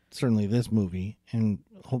certainly this movie, and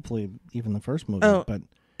hopefully even the first movie.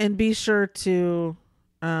 And be sure to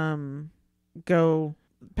go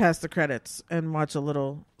past the credits and watch a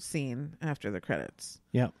little scene after the credits.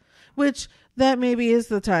 Yeah. Which that maybe is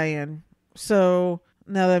the tie-in. So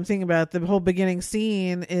now that I'm thinking about it, the whole beginning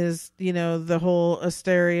scene is, the whole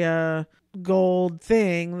Asteria gold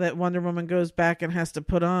thing that Wonder Woman goes back and has to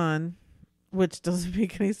put on, which doesn't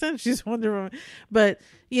make any sense. She's Wonder Woman. But,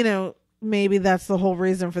 maybe that's the whole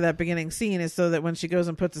reason for that beginning scene, is so that when she goes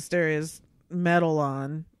and puts Asteria's medal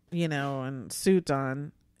on, and suit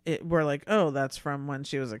on, we're like, oh, that's from when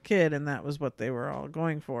she was a kid, and that was what they were all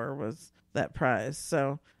going for, was that prize.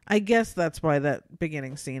 So I guess that's why that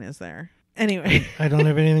beginning scene is there. Anyway. I don't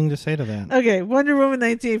have anything to say to that. Okay, Wonder Woman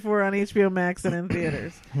 1984 on HBO Max and in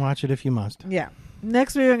theaters. Watch it if you must. Yeah.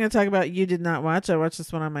 Next movie I'm going to talk about you did not watch. I watched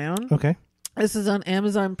this one on my own. Okay. This is on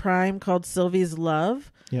Amazon Prime, called Sylvie's Love.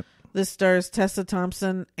 Yep. This stars Tessa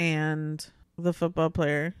Thompson and the football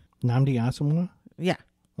player. Nnamdi Asomugha? Yeah.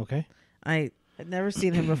 Okay. I had never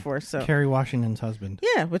seen him before. So Kerry Washington's husband.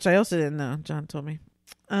 Yeah, which I also didn't know. John told me.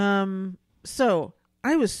 So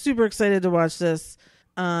I was super excited to watch this.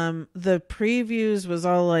 The previews was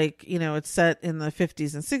all like, it's set in the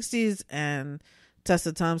 50s and 60s, and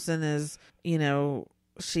Tessa Thompson is,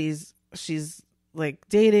 she's like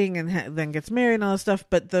dating and then gets married and all this stuff.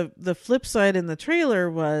 But the flip side in the trailer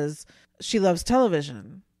was she loves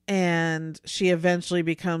television, and she eventually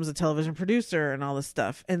becomes a television producer and all this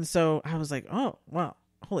stuff. And so I was like, oh, wow,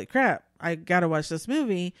 holy crap, I got to watch this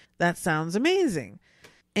movie. That sounds amazing.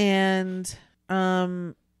 And,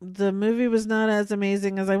 the movie was not as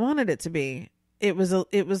amazing as I wanted it to be. It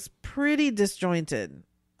was pretty disjointed.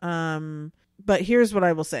 But here's what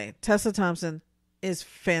I will say. Tessa Thompson is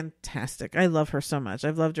fantastic. I love her so much.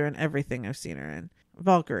 I've loved her in everything I've seen her in.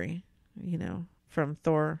 Valkyrie, from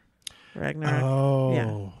Thor Ragnarok. Oh.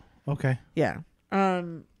 Yeah. Okay. Yeah.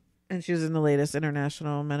 And she was in the latest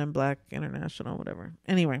International, Men in Black International, whatever.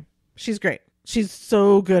 Anyway, she's great. She's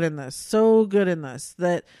so good in this. So good in this.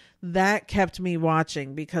 That kept me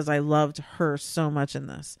watching because I loved her so much in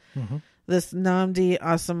this. Mm-hmm. This Nnamdi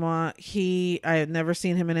Asomugha, I had never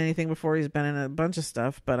seen him in anything before. He's been in a bunch of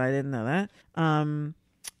stuff, but I didn't know that.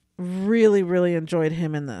 Really, really enjoyed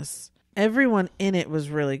him in this. Everyone in it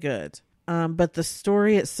was really good. But the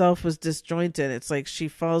story itself was disjointed. It's like she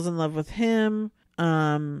falls in love with him,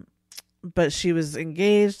 but she was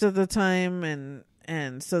engaged at the time,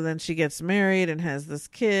 and so then she gets married and has this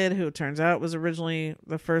kid who turns out was originally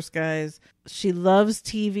the first guy's. She loves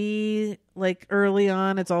TV, like early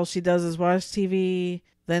on. It's all she does is watch TV.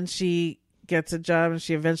 Then she gets a job and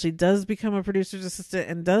she eventually does become a producer's assistant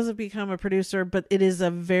and does become a producer. But it is a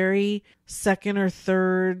very second or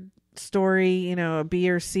third story, a B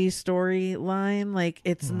or C storyline. Like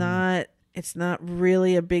it's not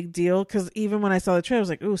really a big deal. Because even when I saw the trailer, I was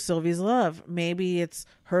like, ooh, Sylvie's Love. Maybe it's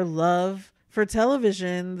her love for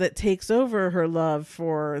television that takes over her love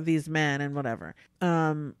for these men and whatever.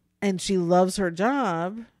 And she loves her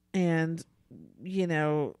job, and she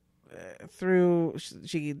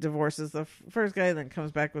divorces the first guy, then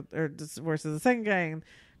comes back divorces the second guy and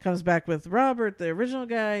comes back with Robert, the original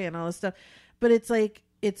guy, and all this stuff. But it's like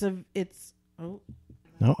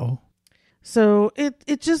so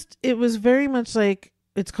it was very much like,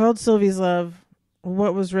 it's called Sylvie's Love.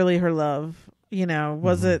 What was really her love?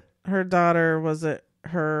 Was it her daughter? Was it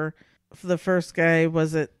the first guy?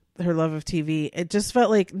 Was it her love of TV? It just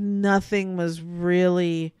felt like nothing was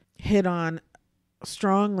really hit on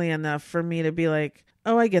strongly enough for me to be like,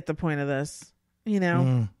 oh, I get the point of this,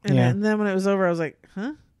 and then when it was over, I was like,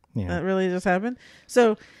 huh? Yeah. That really just happened.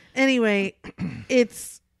 So anyway,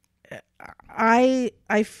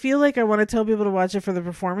 I feel like I want to tell people to watch it for the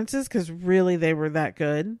performances, because really they were that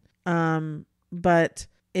good. But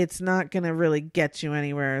it's not going to really get you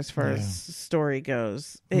anywhere as far as story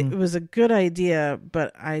goes. It was a good idea,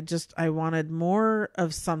 but I wanted more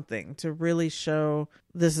of something to really show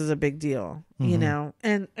this is a big deal, you know?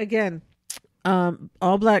 And again,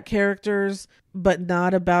 all black characters, but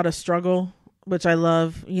not about a struggle, which I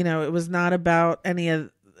love. You know, it was not about any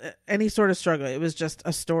sort of struggle. It was just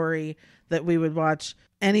a story that we would watch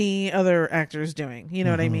any other actors doing, you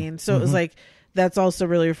know what I mean? So it was like, that's also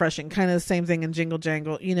really refreshing. Kind of the same thing in Jingle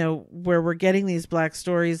Jangle, you know, where we're getting these black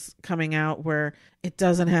stories coming out where it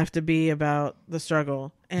doesn't have to be about the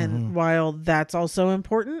struggle. And while that's also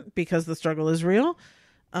important because the struggle is real,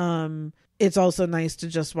 it's also nice to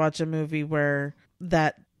just watch a movie where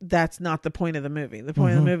that's not the point of the movie. The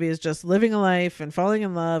point of the movie is just living a life and falling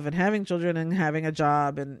in love and having children and having a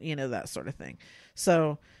job and, you know, that sort of thing.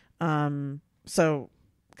 So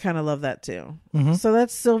kind of love that too. So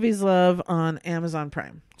that's Sylvie's Love on Amazon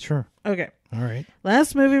Prime. Sure. Okay. All right.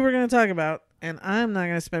 Last movie we're going to talk about, and I'm not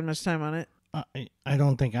going to spend much time on it. I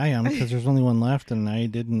don't think I am, because there's only one left, and I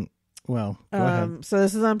didn't. Well, go ahead. So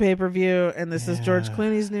this is on pay-per-view, and this is George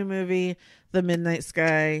Clooney's new movie, The Midnight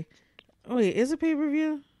Sky. Oh, wait, is it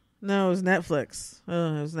pay-per-view? No, it was Netflix.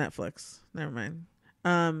 Oh, it was Netflix. Never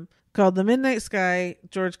mind. Called The Midnight Sky.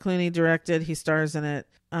 George Clooney directed. He stars in it.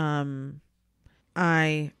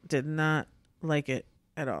 I did not like it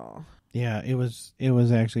at all. Yeah, it was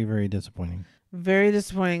actually very disappointing. Very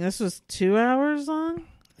disappointing. This was 2 hours long.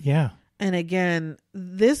 Yeah. And again,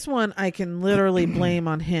 this one I can literally blame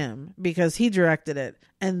on him because he directed it.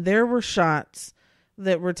 And there were shots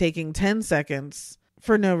that were taking 10 seconds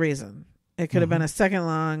for no reason. It could have been a second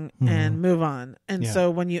long and move on. And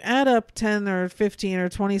so when you add up 10 or 15 or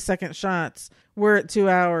 20-second shots, we're at 2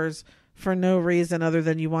 hours for no reason other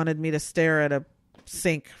than you wanted me to stare at a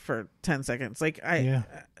sink for 10 seconds. Like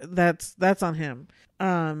that's on him.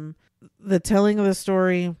 The telling of the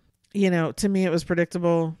story, you know, to me it was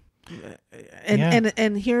predictable.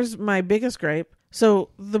 And here's my biggest gripe. So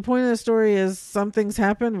the point of the story is something's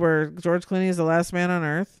happened where George Clooney is the last man on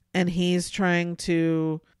Earth, and he's trying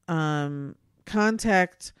to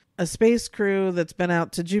contact a space crew that's been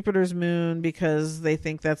out to Jupiter's moon because they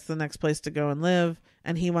think that's the next place to go and live.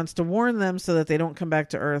 And he wants to warn them so that they don't come back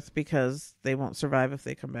to Earth because they won't survive if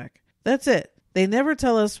they come back. That's it. They never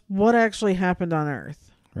tell us what actually happened on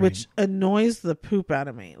Earth, which annoys the poop out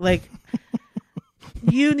of me. Like,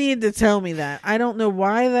 you need to tell me that. I don't know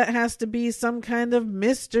why that has to be some kind of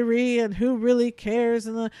mystery and who really cares.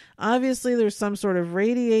 And obviously there's some sort of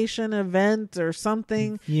radiation event or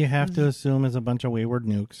something. You have to assume it's a bunch of wayward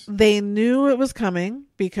nukes. They knew it was coming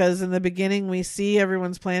because in the beginning we see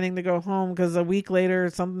everyone's planning to go home because a week later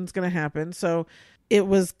something's going to happen. So it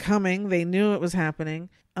was coming. They knew it was happening.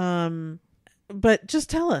 But just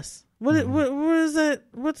tell us. What is that?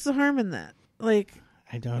 What's the harm in that? Like,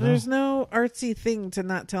 I don't know. There's no artsy thing to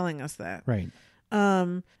not telling us that. Right.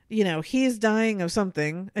 You know, he's dying of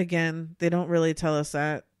something. Again, they don't really tell us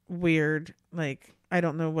that. Weird. Like, I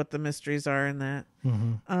don't know what the mysteries are in that.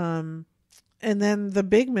 And then the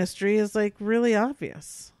big mystery is like really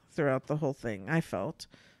obvious throughout the whole thing, I felt.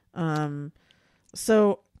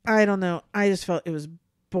 So I don't know. I just felt it was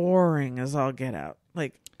boring as all get out.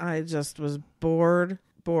 Like, I just was bored.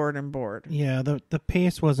 Yeah, the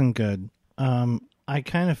pace wasn't good. I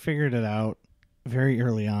kind of figured it out very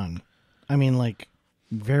early on. I mean, like,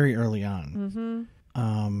 very early on.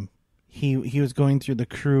 He was going through the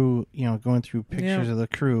crew, you know, going through pictures of the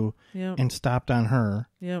crew and stopped on her.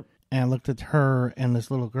 And I looked at her and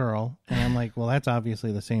this little girl, and I'm like, well, that's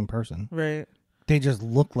obviously the same person. Right. They just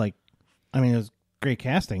look like, I mean, it was great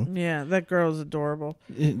casting. Yeah, that girl's adorable.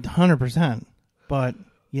 100%. But,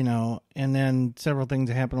 you know, and then several things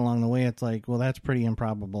that happen along the way. It's like, well, that's pretty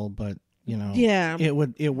improbable, but, you know,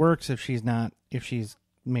 it works if she's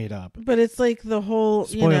made up. But it's like the whole,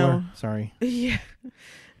 spoiler, you know, sorry. Yeah.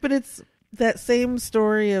 But it's that same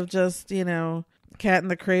story of just, you know, cat in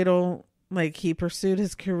the cradle. Like, he pursued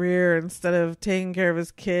his career instead of taking care of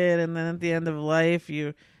his kid. And then at the end of life,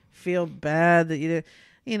 you feel bad that you did,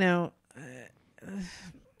 you know,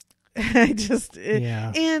 I just,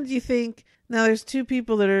 and you think, now there's two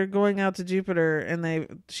people that are going out to Jupiter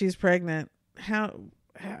and she's pregnant. How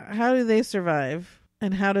do they survive?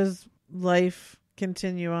 And how does life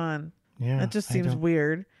continue on? Yeah. It just seems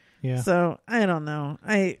weird. Yeah. So I don't know.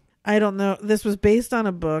 I don't know. This was based on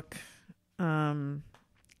a book. I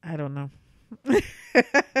don't know.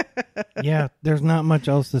 Yeah. There's not much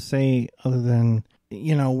else to say other than,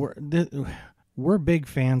 you know, we're big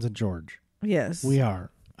fans of George. Yes, we are.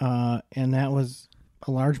 And that was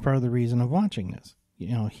a large part of the reason of watching this. You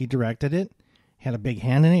know, he directed it, had a big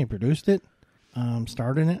hand in it, he produced it,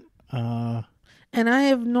 starred in it. And I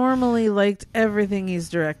have normally liked everything he's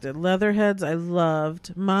directed. Leatherheads, I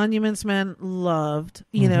loved. Monuments Men, loved.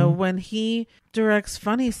 You know, when he directs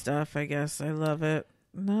funny stuff, I guess I love it.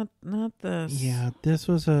 Not this. Yeah, this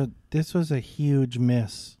was a huge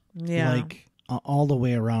miss. Yeah. Like all the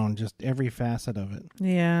way around, just every facet of it.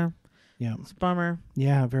 Yeah. Yeah. It's a bummer.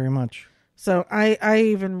 Yeah, very much. So I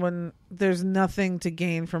even when there's nothing to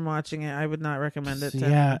gain from watching it, I would not recommend it.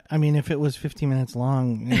 Yeah, I mean, if it was 15 minutes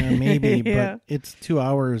long, maybe, Yeah. but it's 2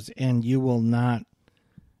 hours, and you'll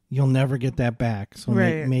never get that back. So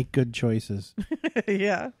Right. make good choices.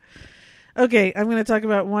 Yeah. Okay, I'm going to talk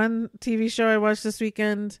about one TV show I watched this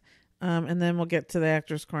weekend, and then we'll get to the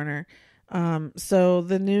Actors Corner. So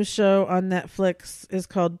the new show on Netflix is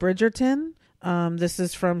called Bridgerton. This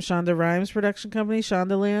is from Shonda Rhimes' production company,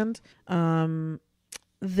 Shondaland.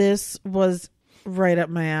 This was right up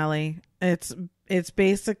my alley. It's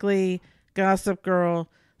basically Gossip Girl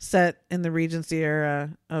set in the Regency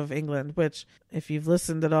era of England, which, if you've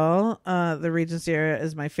listened at all, the Regency era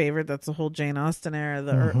is my favorite. That's the whole Jane Austen era,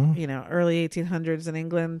 the early 1800s in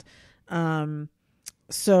England.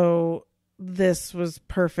 So this was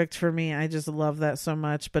perfect for me. I just love that so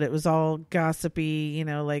much. But it was all gossipy,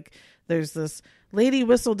 like there's this Lady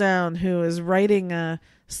Whistledown who is writing a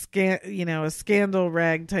scandal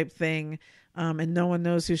rag type thing. And no one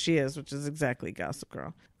knows who she is, which is exactly Gossip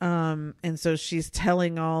Girl. And so she's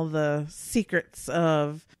telling all the secrets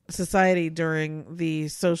of society during the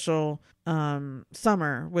social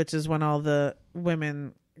summer, which is when all the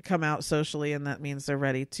women come out socially, and that means they're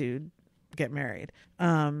ready to get married.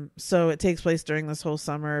 So it takes place during this whole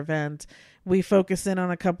summer event. We focus in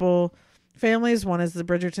on a couple families. One is the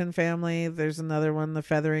Bridgerton family. There's another one, the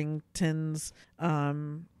Featheringtons,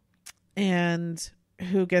 and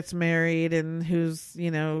who gets married and who's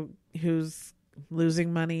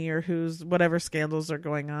losing money or who's whatever scandals are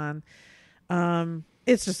going on.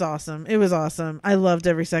 It's just awesome. It was awesome. I loved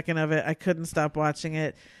every second of it. I couldn't stop watching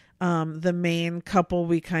it. The main couple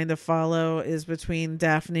we kind of follow is between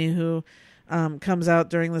Daphne, who comes out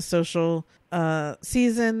during the social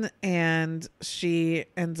season, and she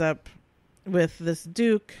ends up with this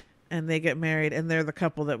Duke, and they get married, and they're the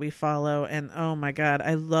couple that we follow. And oh my God,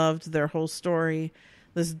 I loved their whole story.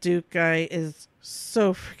 This Duke guy is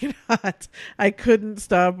so freaking hot. I couldn't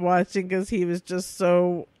stop watching because he was just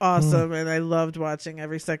so awesome, and I loved watching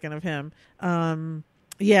every second of him.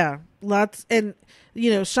 Yeah, lots. And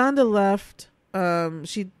Shonda left.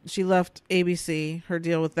 She left ABC, her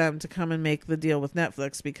deal with them, to come and make the deal with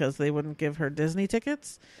Netflix because they wouldn't give her Disney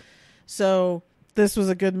tickets. So this was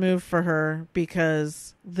a good move for her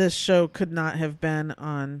because this show could not have been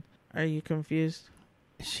on. Are you confused?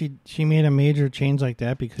 She made a major change like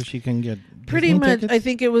that because she can get pretty Disney much tickets? I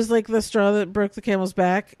think it was like the straw that broke the camel's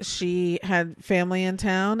back. She had family in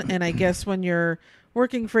town, and I guess when you're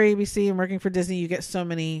working for ABC and working for Disney, you get so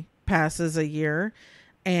many passes a year,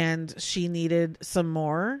 and she needed some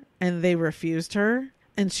more, and they refused her,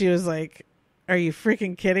 and she was like, are you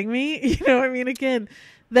freaking kidding me? Again,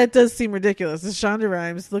 that does seem ridiculous. It's Shonda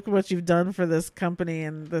Rhimes. Look at what you've done for this company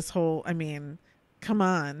and this whole, come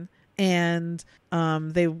on. And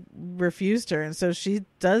they refused her, and so she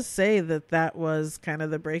does say that was kind of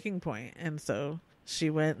the breaking point, and so she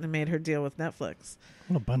went and made her deal with Netflix.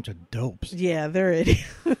 What a bunch of dopes. Yeah, they're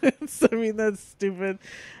idiots. That's stupid.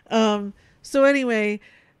 So anyway,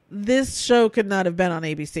 this show could not have been on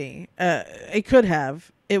ABC. It could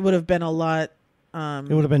have. It would have been a lot. It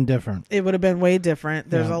would have been different. It would have been way different.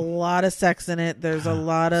 There's a lot of sex in it. There's a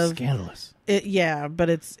lot of scandalous. But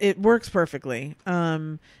it works perfectly.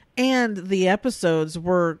 And the episodes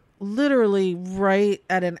were literally right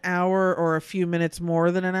at an hour or a few minutes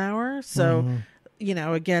more than an hour. So,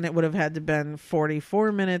 again, it would have had to been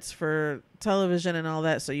 44 minutes for television and all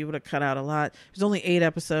that. So you would have cut out a lot. There's only 8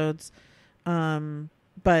 episodes.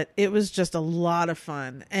 But it was just a lot of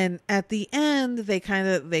fun. And at the end, they kind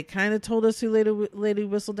of told us who Lady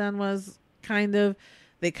Whistledown was.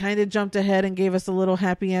 They kind of jumped ahead and gave us a little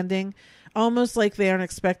happy ending. Almost like they aren't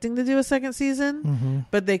expecting to do a second season,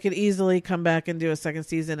 but they could easily come back and do a second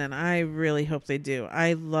season, and I really hope they do.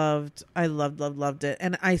 I loved it.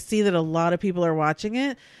 And I see that a lot of people are watching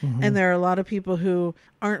it, and there are a lot of people who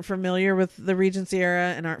aren't familiar with the Regency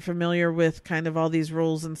era and aren't familiar with kind of all these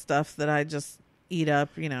rules and stuff that I just eat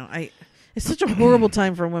up. It's such a horrible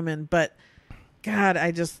time for women, but God,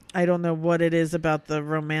 I don't know what it is about the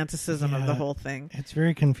romanticism of the whole thing. It's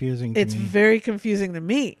very confusing to me. It's very confusing to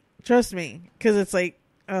me. Trust me, because it's like,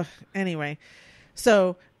 anyway.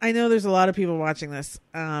 So I know there's a lot of people watching this,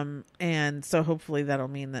 and so hopefully that'll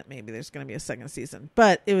mean that maybe there's going to be a second season.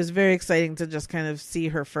 But it was very exciting to just kind of see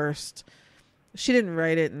her first. She didn't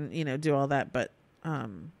write it and do all that, but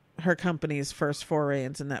her company's first foray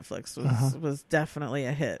into Netflix was definitely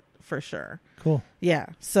a hit for sure. Cool. Yeah.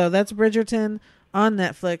 So that's Bridgerton on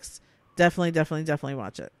Netflix. Definitely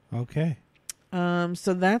watch it. Okay.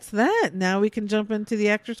 So that's that. Now we can jump into the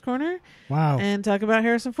Actors Corner. Wow. And talk about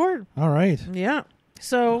Harrison Ford. All right. Yeah.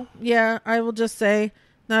 So, yeah, I will just say,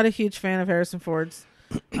 not a huge fan of Harrison Ford's.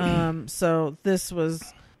 So this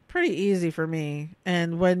was pretty easy for me.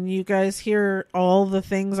 And when you guys hear all the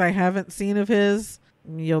things I haven't seen of his,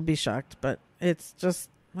 you'll be shocked. But it's just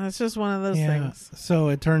one of those things. So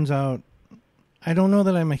it turns out, I don't know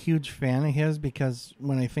that I'm a huge fan of his, because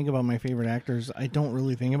when I think about my favorite actors, I don't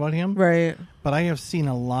really think about him. Right. But I have seen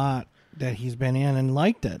a lot that he's been in and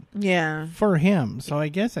liked it. Yeah. For him. So I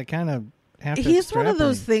guess I kind of have to He's one of extrapolate.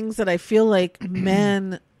 those things that I feel like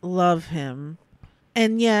men love him.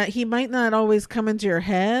 And yeah, he might not always come into your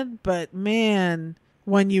head, but man,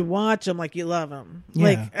 when you watch him, like, you love him. Yeah.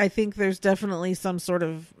 Like, I think there's definitely some sort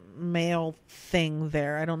of male thing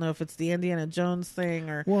there. I don't know if it's the Indiana Jones thing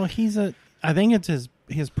or... Well, I think it's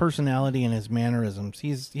his personality and his mannerisms.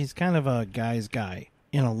 He's kind of a guy's guy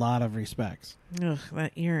in a lot of respects. Ugh,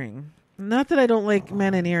 that earring. Not that I don't like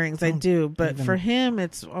men in earrings. I do, but for him,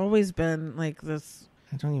 it's always been like this.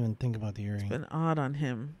 I don't even think about the earring. It's been odd on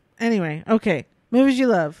him. Anyway, okay. Movies you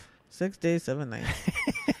love. 6 Days, 7 Nights.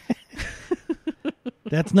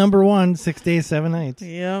 That's number 1, 6 Days, 7 Nights.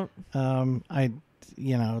 Yep.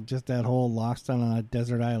 Just that whole Lost on a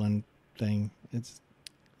Desert Island thing.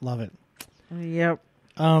 Love it. Yep.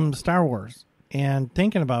 Star Wars. And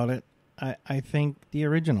thinking about it, I think the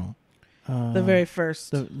original. The very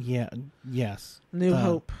first. Yes. New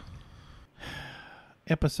Hope.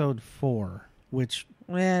 Episode 4, which...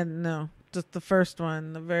 No. Just the first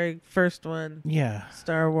one. The very first one. Yeah.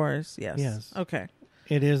 Star Wars. Yes. Yes. Okay.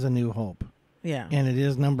 It is A New Hope. Yeah. And it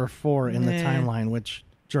is number 4 in the timeline, which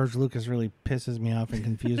George Lucas really pisses me off and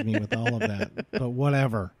confused me with all of that. But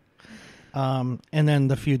whatever. And then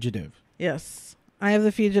The Fugitive. Yes. I have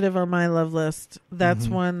The Fugitive on my love list. That's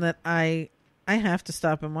one that I have to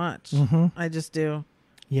stop and watch. I just do.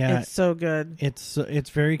 Yeah. It's so good. It's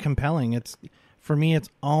very compelling. For me, it's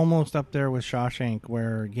almost up there with Shawshank,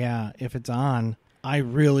 where, if it's on, I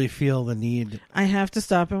really feel the need. I have to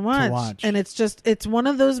stop and watch. And it's one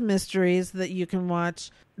of those mysteries that you can watch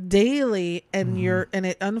daily, and and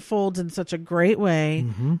it unfolds in such a great way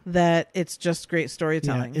that it's just great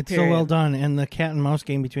storytelling. Yeah, it's so well done. And the cat and mouse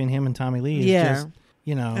game between him and Tommy Lee is just,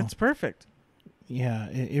 it's perfect. Yeah,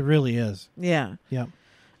 it really is. Yeah. Yep.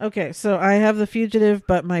 Okay, so I have The Fugitive,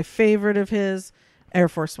 but my favorite of his, Air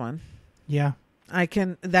Force One. Yeah.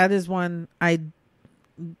 That is one I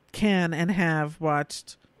can and have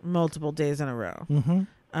watched multiple days in a row.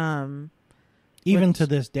 Even to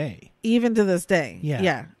this day. Even to this day. Yeah.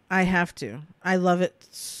 Yeah. I have to. I love it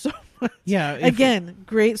so much. Yeah. Again,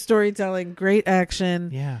 great storytelling, great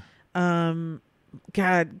action. Yeah.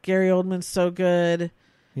 God, Gary Oldman's so good.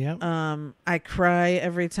 Yep. I cry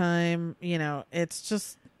every time. It's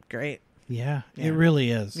just great. Yeah. It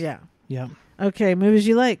really is. Yeah. Yep. Okay, movies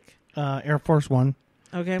you like. Air Force One.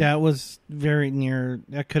 Okay. That was very near.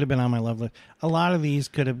 That could have been on my love list. A lot of these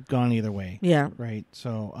could have gone either way. Yeah. Right.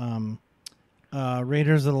 So,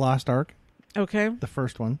 Raiders of the Lost Ark. Okay. The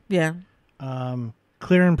first one. Yeah.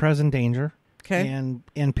 Clear and Present Danger. Okay.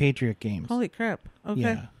 And Patriot Games. Holy crap. Okay.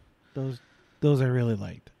 Yeah. Those I really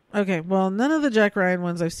liked. Okay. Well, none of the Jack Ryan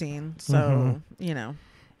ones I've seen, so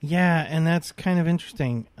Yeah, and that's kind of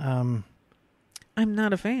interesting. I'm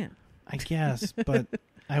not a fan. I guess, but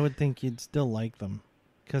I would think you'd still like them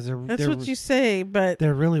because that's what you say, but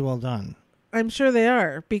they're really well done. I'm sure they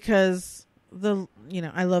are, because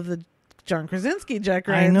I love the John Krasinski Jack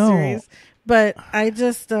Ryan series, but I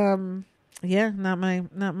just not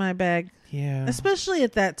my bag. Yeah, especially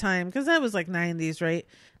at that time, because that was like 90s, right?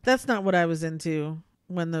 That's not what I was into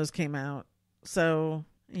when those came out. So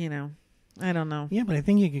I don't know. Yeah, but I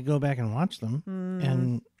think you could go back and watch them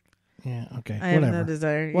and. Yeah, okay. I have no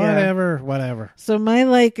desire. Whatever. So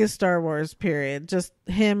my is Star Wars, period. Just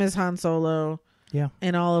him as Han Solo. Yeah.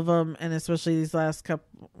 In all of them, and especially these last couple,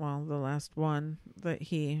 the last one that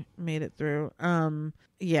he made it through.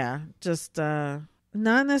 Just not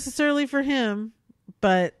necessarily for him,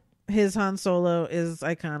 but his Han Solo is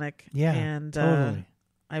iconic. Yeah, and totally.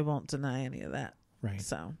 I won't deny any of that. Right.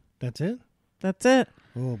 So. That's it? That's it.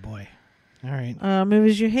 Oh, boy. All right.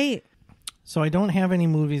 Movies you hate. So I don't have any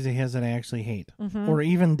movies of his that I actually hate or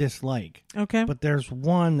even dislike. Okay. But there's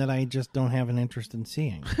one that I just don't have an interest in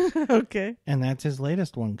seeing. Okay. And that's his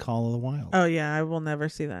latest one, Call of the Wild. Oh, yeah. I will never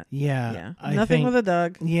see that. Yeah. Nothing with a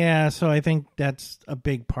dog. Yeah. So I think that's a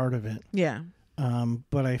big part of it. Yeah.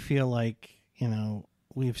 But I feel like,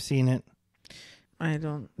 we've seen it. I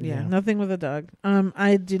don't. Yeah. Nothing with a dog.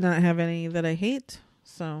 I do not have any that I hate.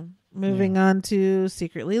 So moving on to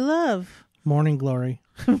Secretly Love. Morning Glory.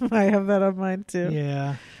 I have that on mine too.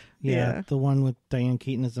 Yeah. The one with Diane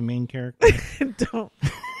Keaton as the main character. Don't.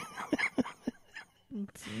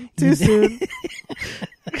 Too soon.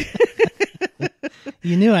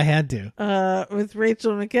 You knew I had to. With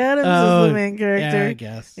Rachel McAdams as the main character. Yeah, I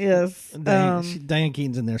guess. Yes. Diane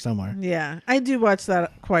Keaton's in there somewhere. Yeah. I do watch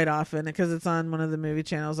that quite often because it's on one of the movie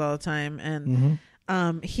channels all the time. And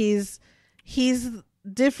he's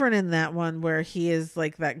different in that one where he is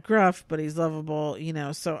like that gruff, but he's lovable,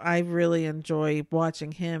 so I really enjoy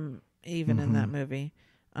watching him even in that movie.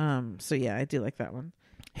 So yeah, I do like that one.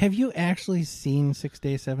 Have you actually seen 6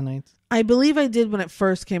 Days, 7 Nights? I believe I did when it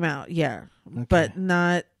first came out, yeah. Okay. But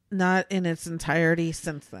not in its entirety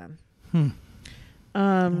since then.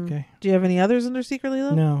 Okay. Do you have any others under Secretly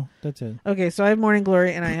Love? No, that's it. Okay, so I have Morning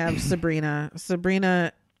Glory and I have Sabrina.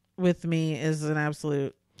 Sabrina with me is an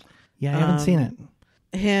absolute... Yeah, I haven't seen it.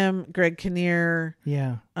 Him, Greg Kinnear.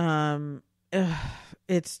 Yeah.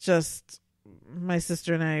 It's just... My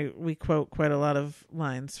sister and I, we quote quite a lot of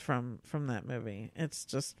lines from that movie. It's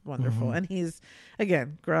just wonderful. And he's,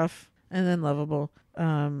 again, gruff and then lovable.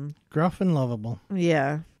 Gruff and lovable.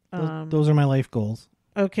 Yeah. Those are my life goals.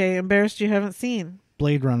 Okay, embarrassed you haven't seen.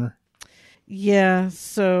 Blade Runner. Yeah,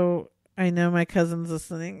 so I know my cousin's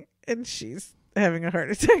listening and she's having a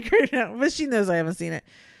heart attack right now. But she knows I haven't seen it.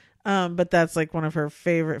 But that's like one of her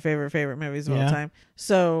favorite movies of all time.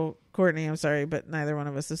 So, Courtney, I'm sorry, but neither one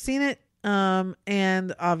of us have seen it.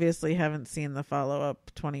 And obviously haven't seen the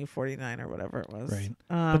follow-up 2049 or whatever it was. Right.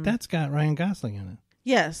 But that's got Ryan Gosling in it.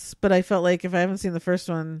 Yes, but I felt like if I haven't seen the first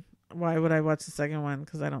one, why would I watch the second one?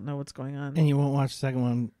 Because I don't know what's going on. And you won't watch the second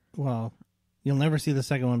one. Well, you'll never see the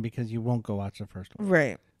second one because you won't go watch the first one.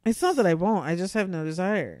 Right. It's not that I won't. I just have no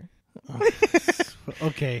desire.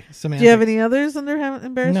 Okay, Samantha. Do you have any others under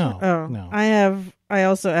embarrassment? No. I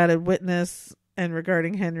also added Witness and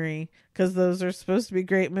Regarding Henry because those are supposed to be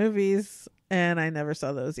great movies and I never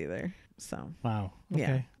saw those either. So wow.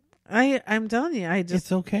 Okay. Yeah. I'm telling you, I just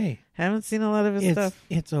it's okay. Haven't seen a lot of his stuff.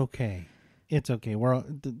 It's okay. It's okay.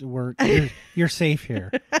 You're safe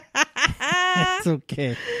here. It's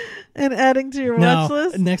okay. And adding to your watch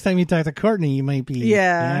list. Next time you talk to Courtney, you might be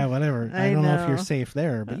whatever. I don't know if you're safe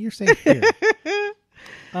there, but you're safe here.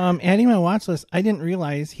 Adding my watch list, I didn't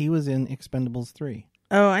realize he was in Expendables 3.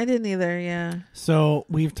 Oh, I didn't either, yeah. So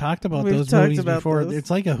we've talked about those movies before. It's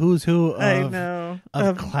like a who's who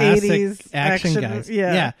of classic 80s action guys.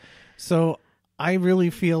 Yeah. So I really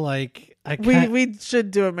feel like we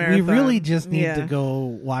should do a marathon. We really just need to go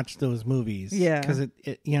watch those movies. Yeah. Because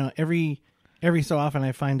every so often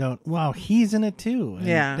I find out, wow, he's in it too.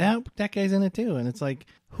 And that guy's in it too. And it's like,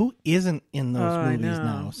 who isn't in those movies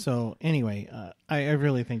now? So anyway, I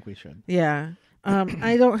really think we should. Yeah.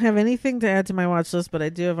 I don't have anything to add to my watch list, but I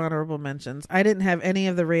do have honorable mentions. I didn't have any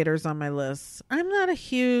of the Raiders on my list. I'm not a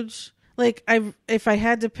huge if I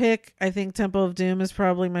had to pick, I think Temple of Doom is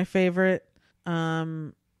probably my favorite.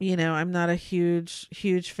 I'm not a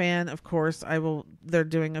huge fan. Of course, they're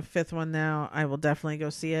doing a 5th one now. I will definitely go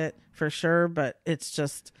see it for sure, but it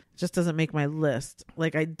just doesn't make my list.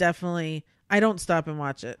 Like I don't stop and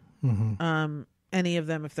watch it. Mm-hmm. Any of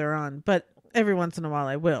them if they're on, but every once in a while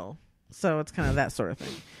I will. So it's kind of that sort of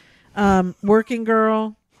thing. Working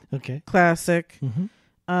Girl. Okay. Classic. Mm-hmm.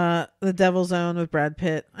 The Devil's Own with Brad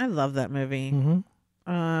Pitt. I love that movie.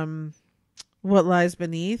 Mm-hmm. What Lies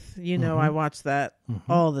Beneath. I watch that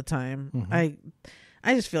all the time. Mm-hmm.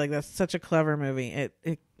 I just feel like that's such a clever movie.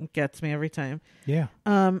 It gets me every time. Yeah.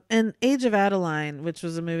 And Age of Adeline, which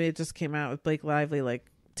was a movie that just came out with Blake Lively like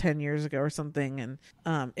 10 years ago or something.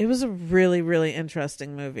 And it was a really, really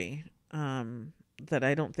interesting movie. That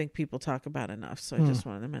I don't think people talk about enough. So I just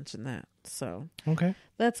wanted to mention that. So okay,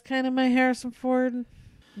 that's kind of my Harrison Ford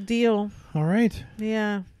deal. All right.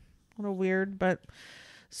 Yeah. A little weird, but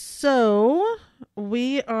so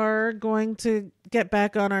we are going to get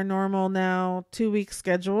back on our normal now 2-week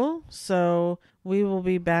schedule. So we will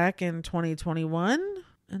be back in 2021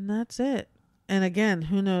 and that's it. And again,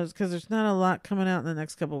 who knows? Because there's not a lot coming out in the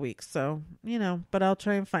next couple of weeks. So, but I'll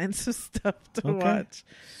try and find some stuff to watch.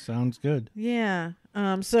 Sounds good. Yeah.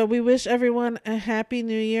 So we wish everyone a happy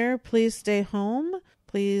new year. Please stay home.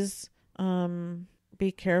 Please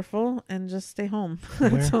be careful and just stay home.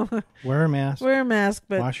 Wear a mask. Wear a mask,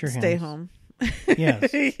 but wash your stay hands. home.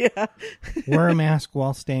 Yes. Yeah. Wear a mask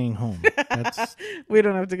while staying home. We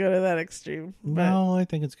don't have to go to that extreme. Well, I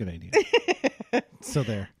think it's a good idea. So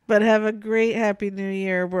there. But have a great happy new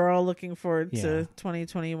year. We're all looking forward to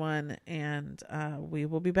 2021 and we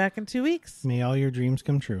will be back in 2 weeks. May all your dreams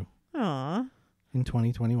come true. Aw. in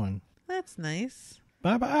 2021. That's nice.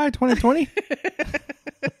 Bye-bye, 2020.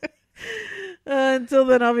 Until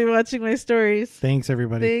then, I'll be watching my stories. Thanks,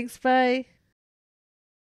 everybody. Thanks. Bye.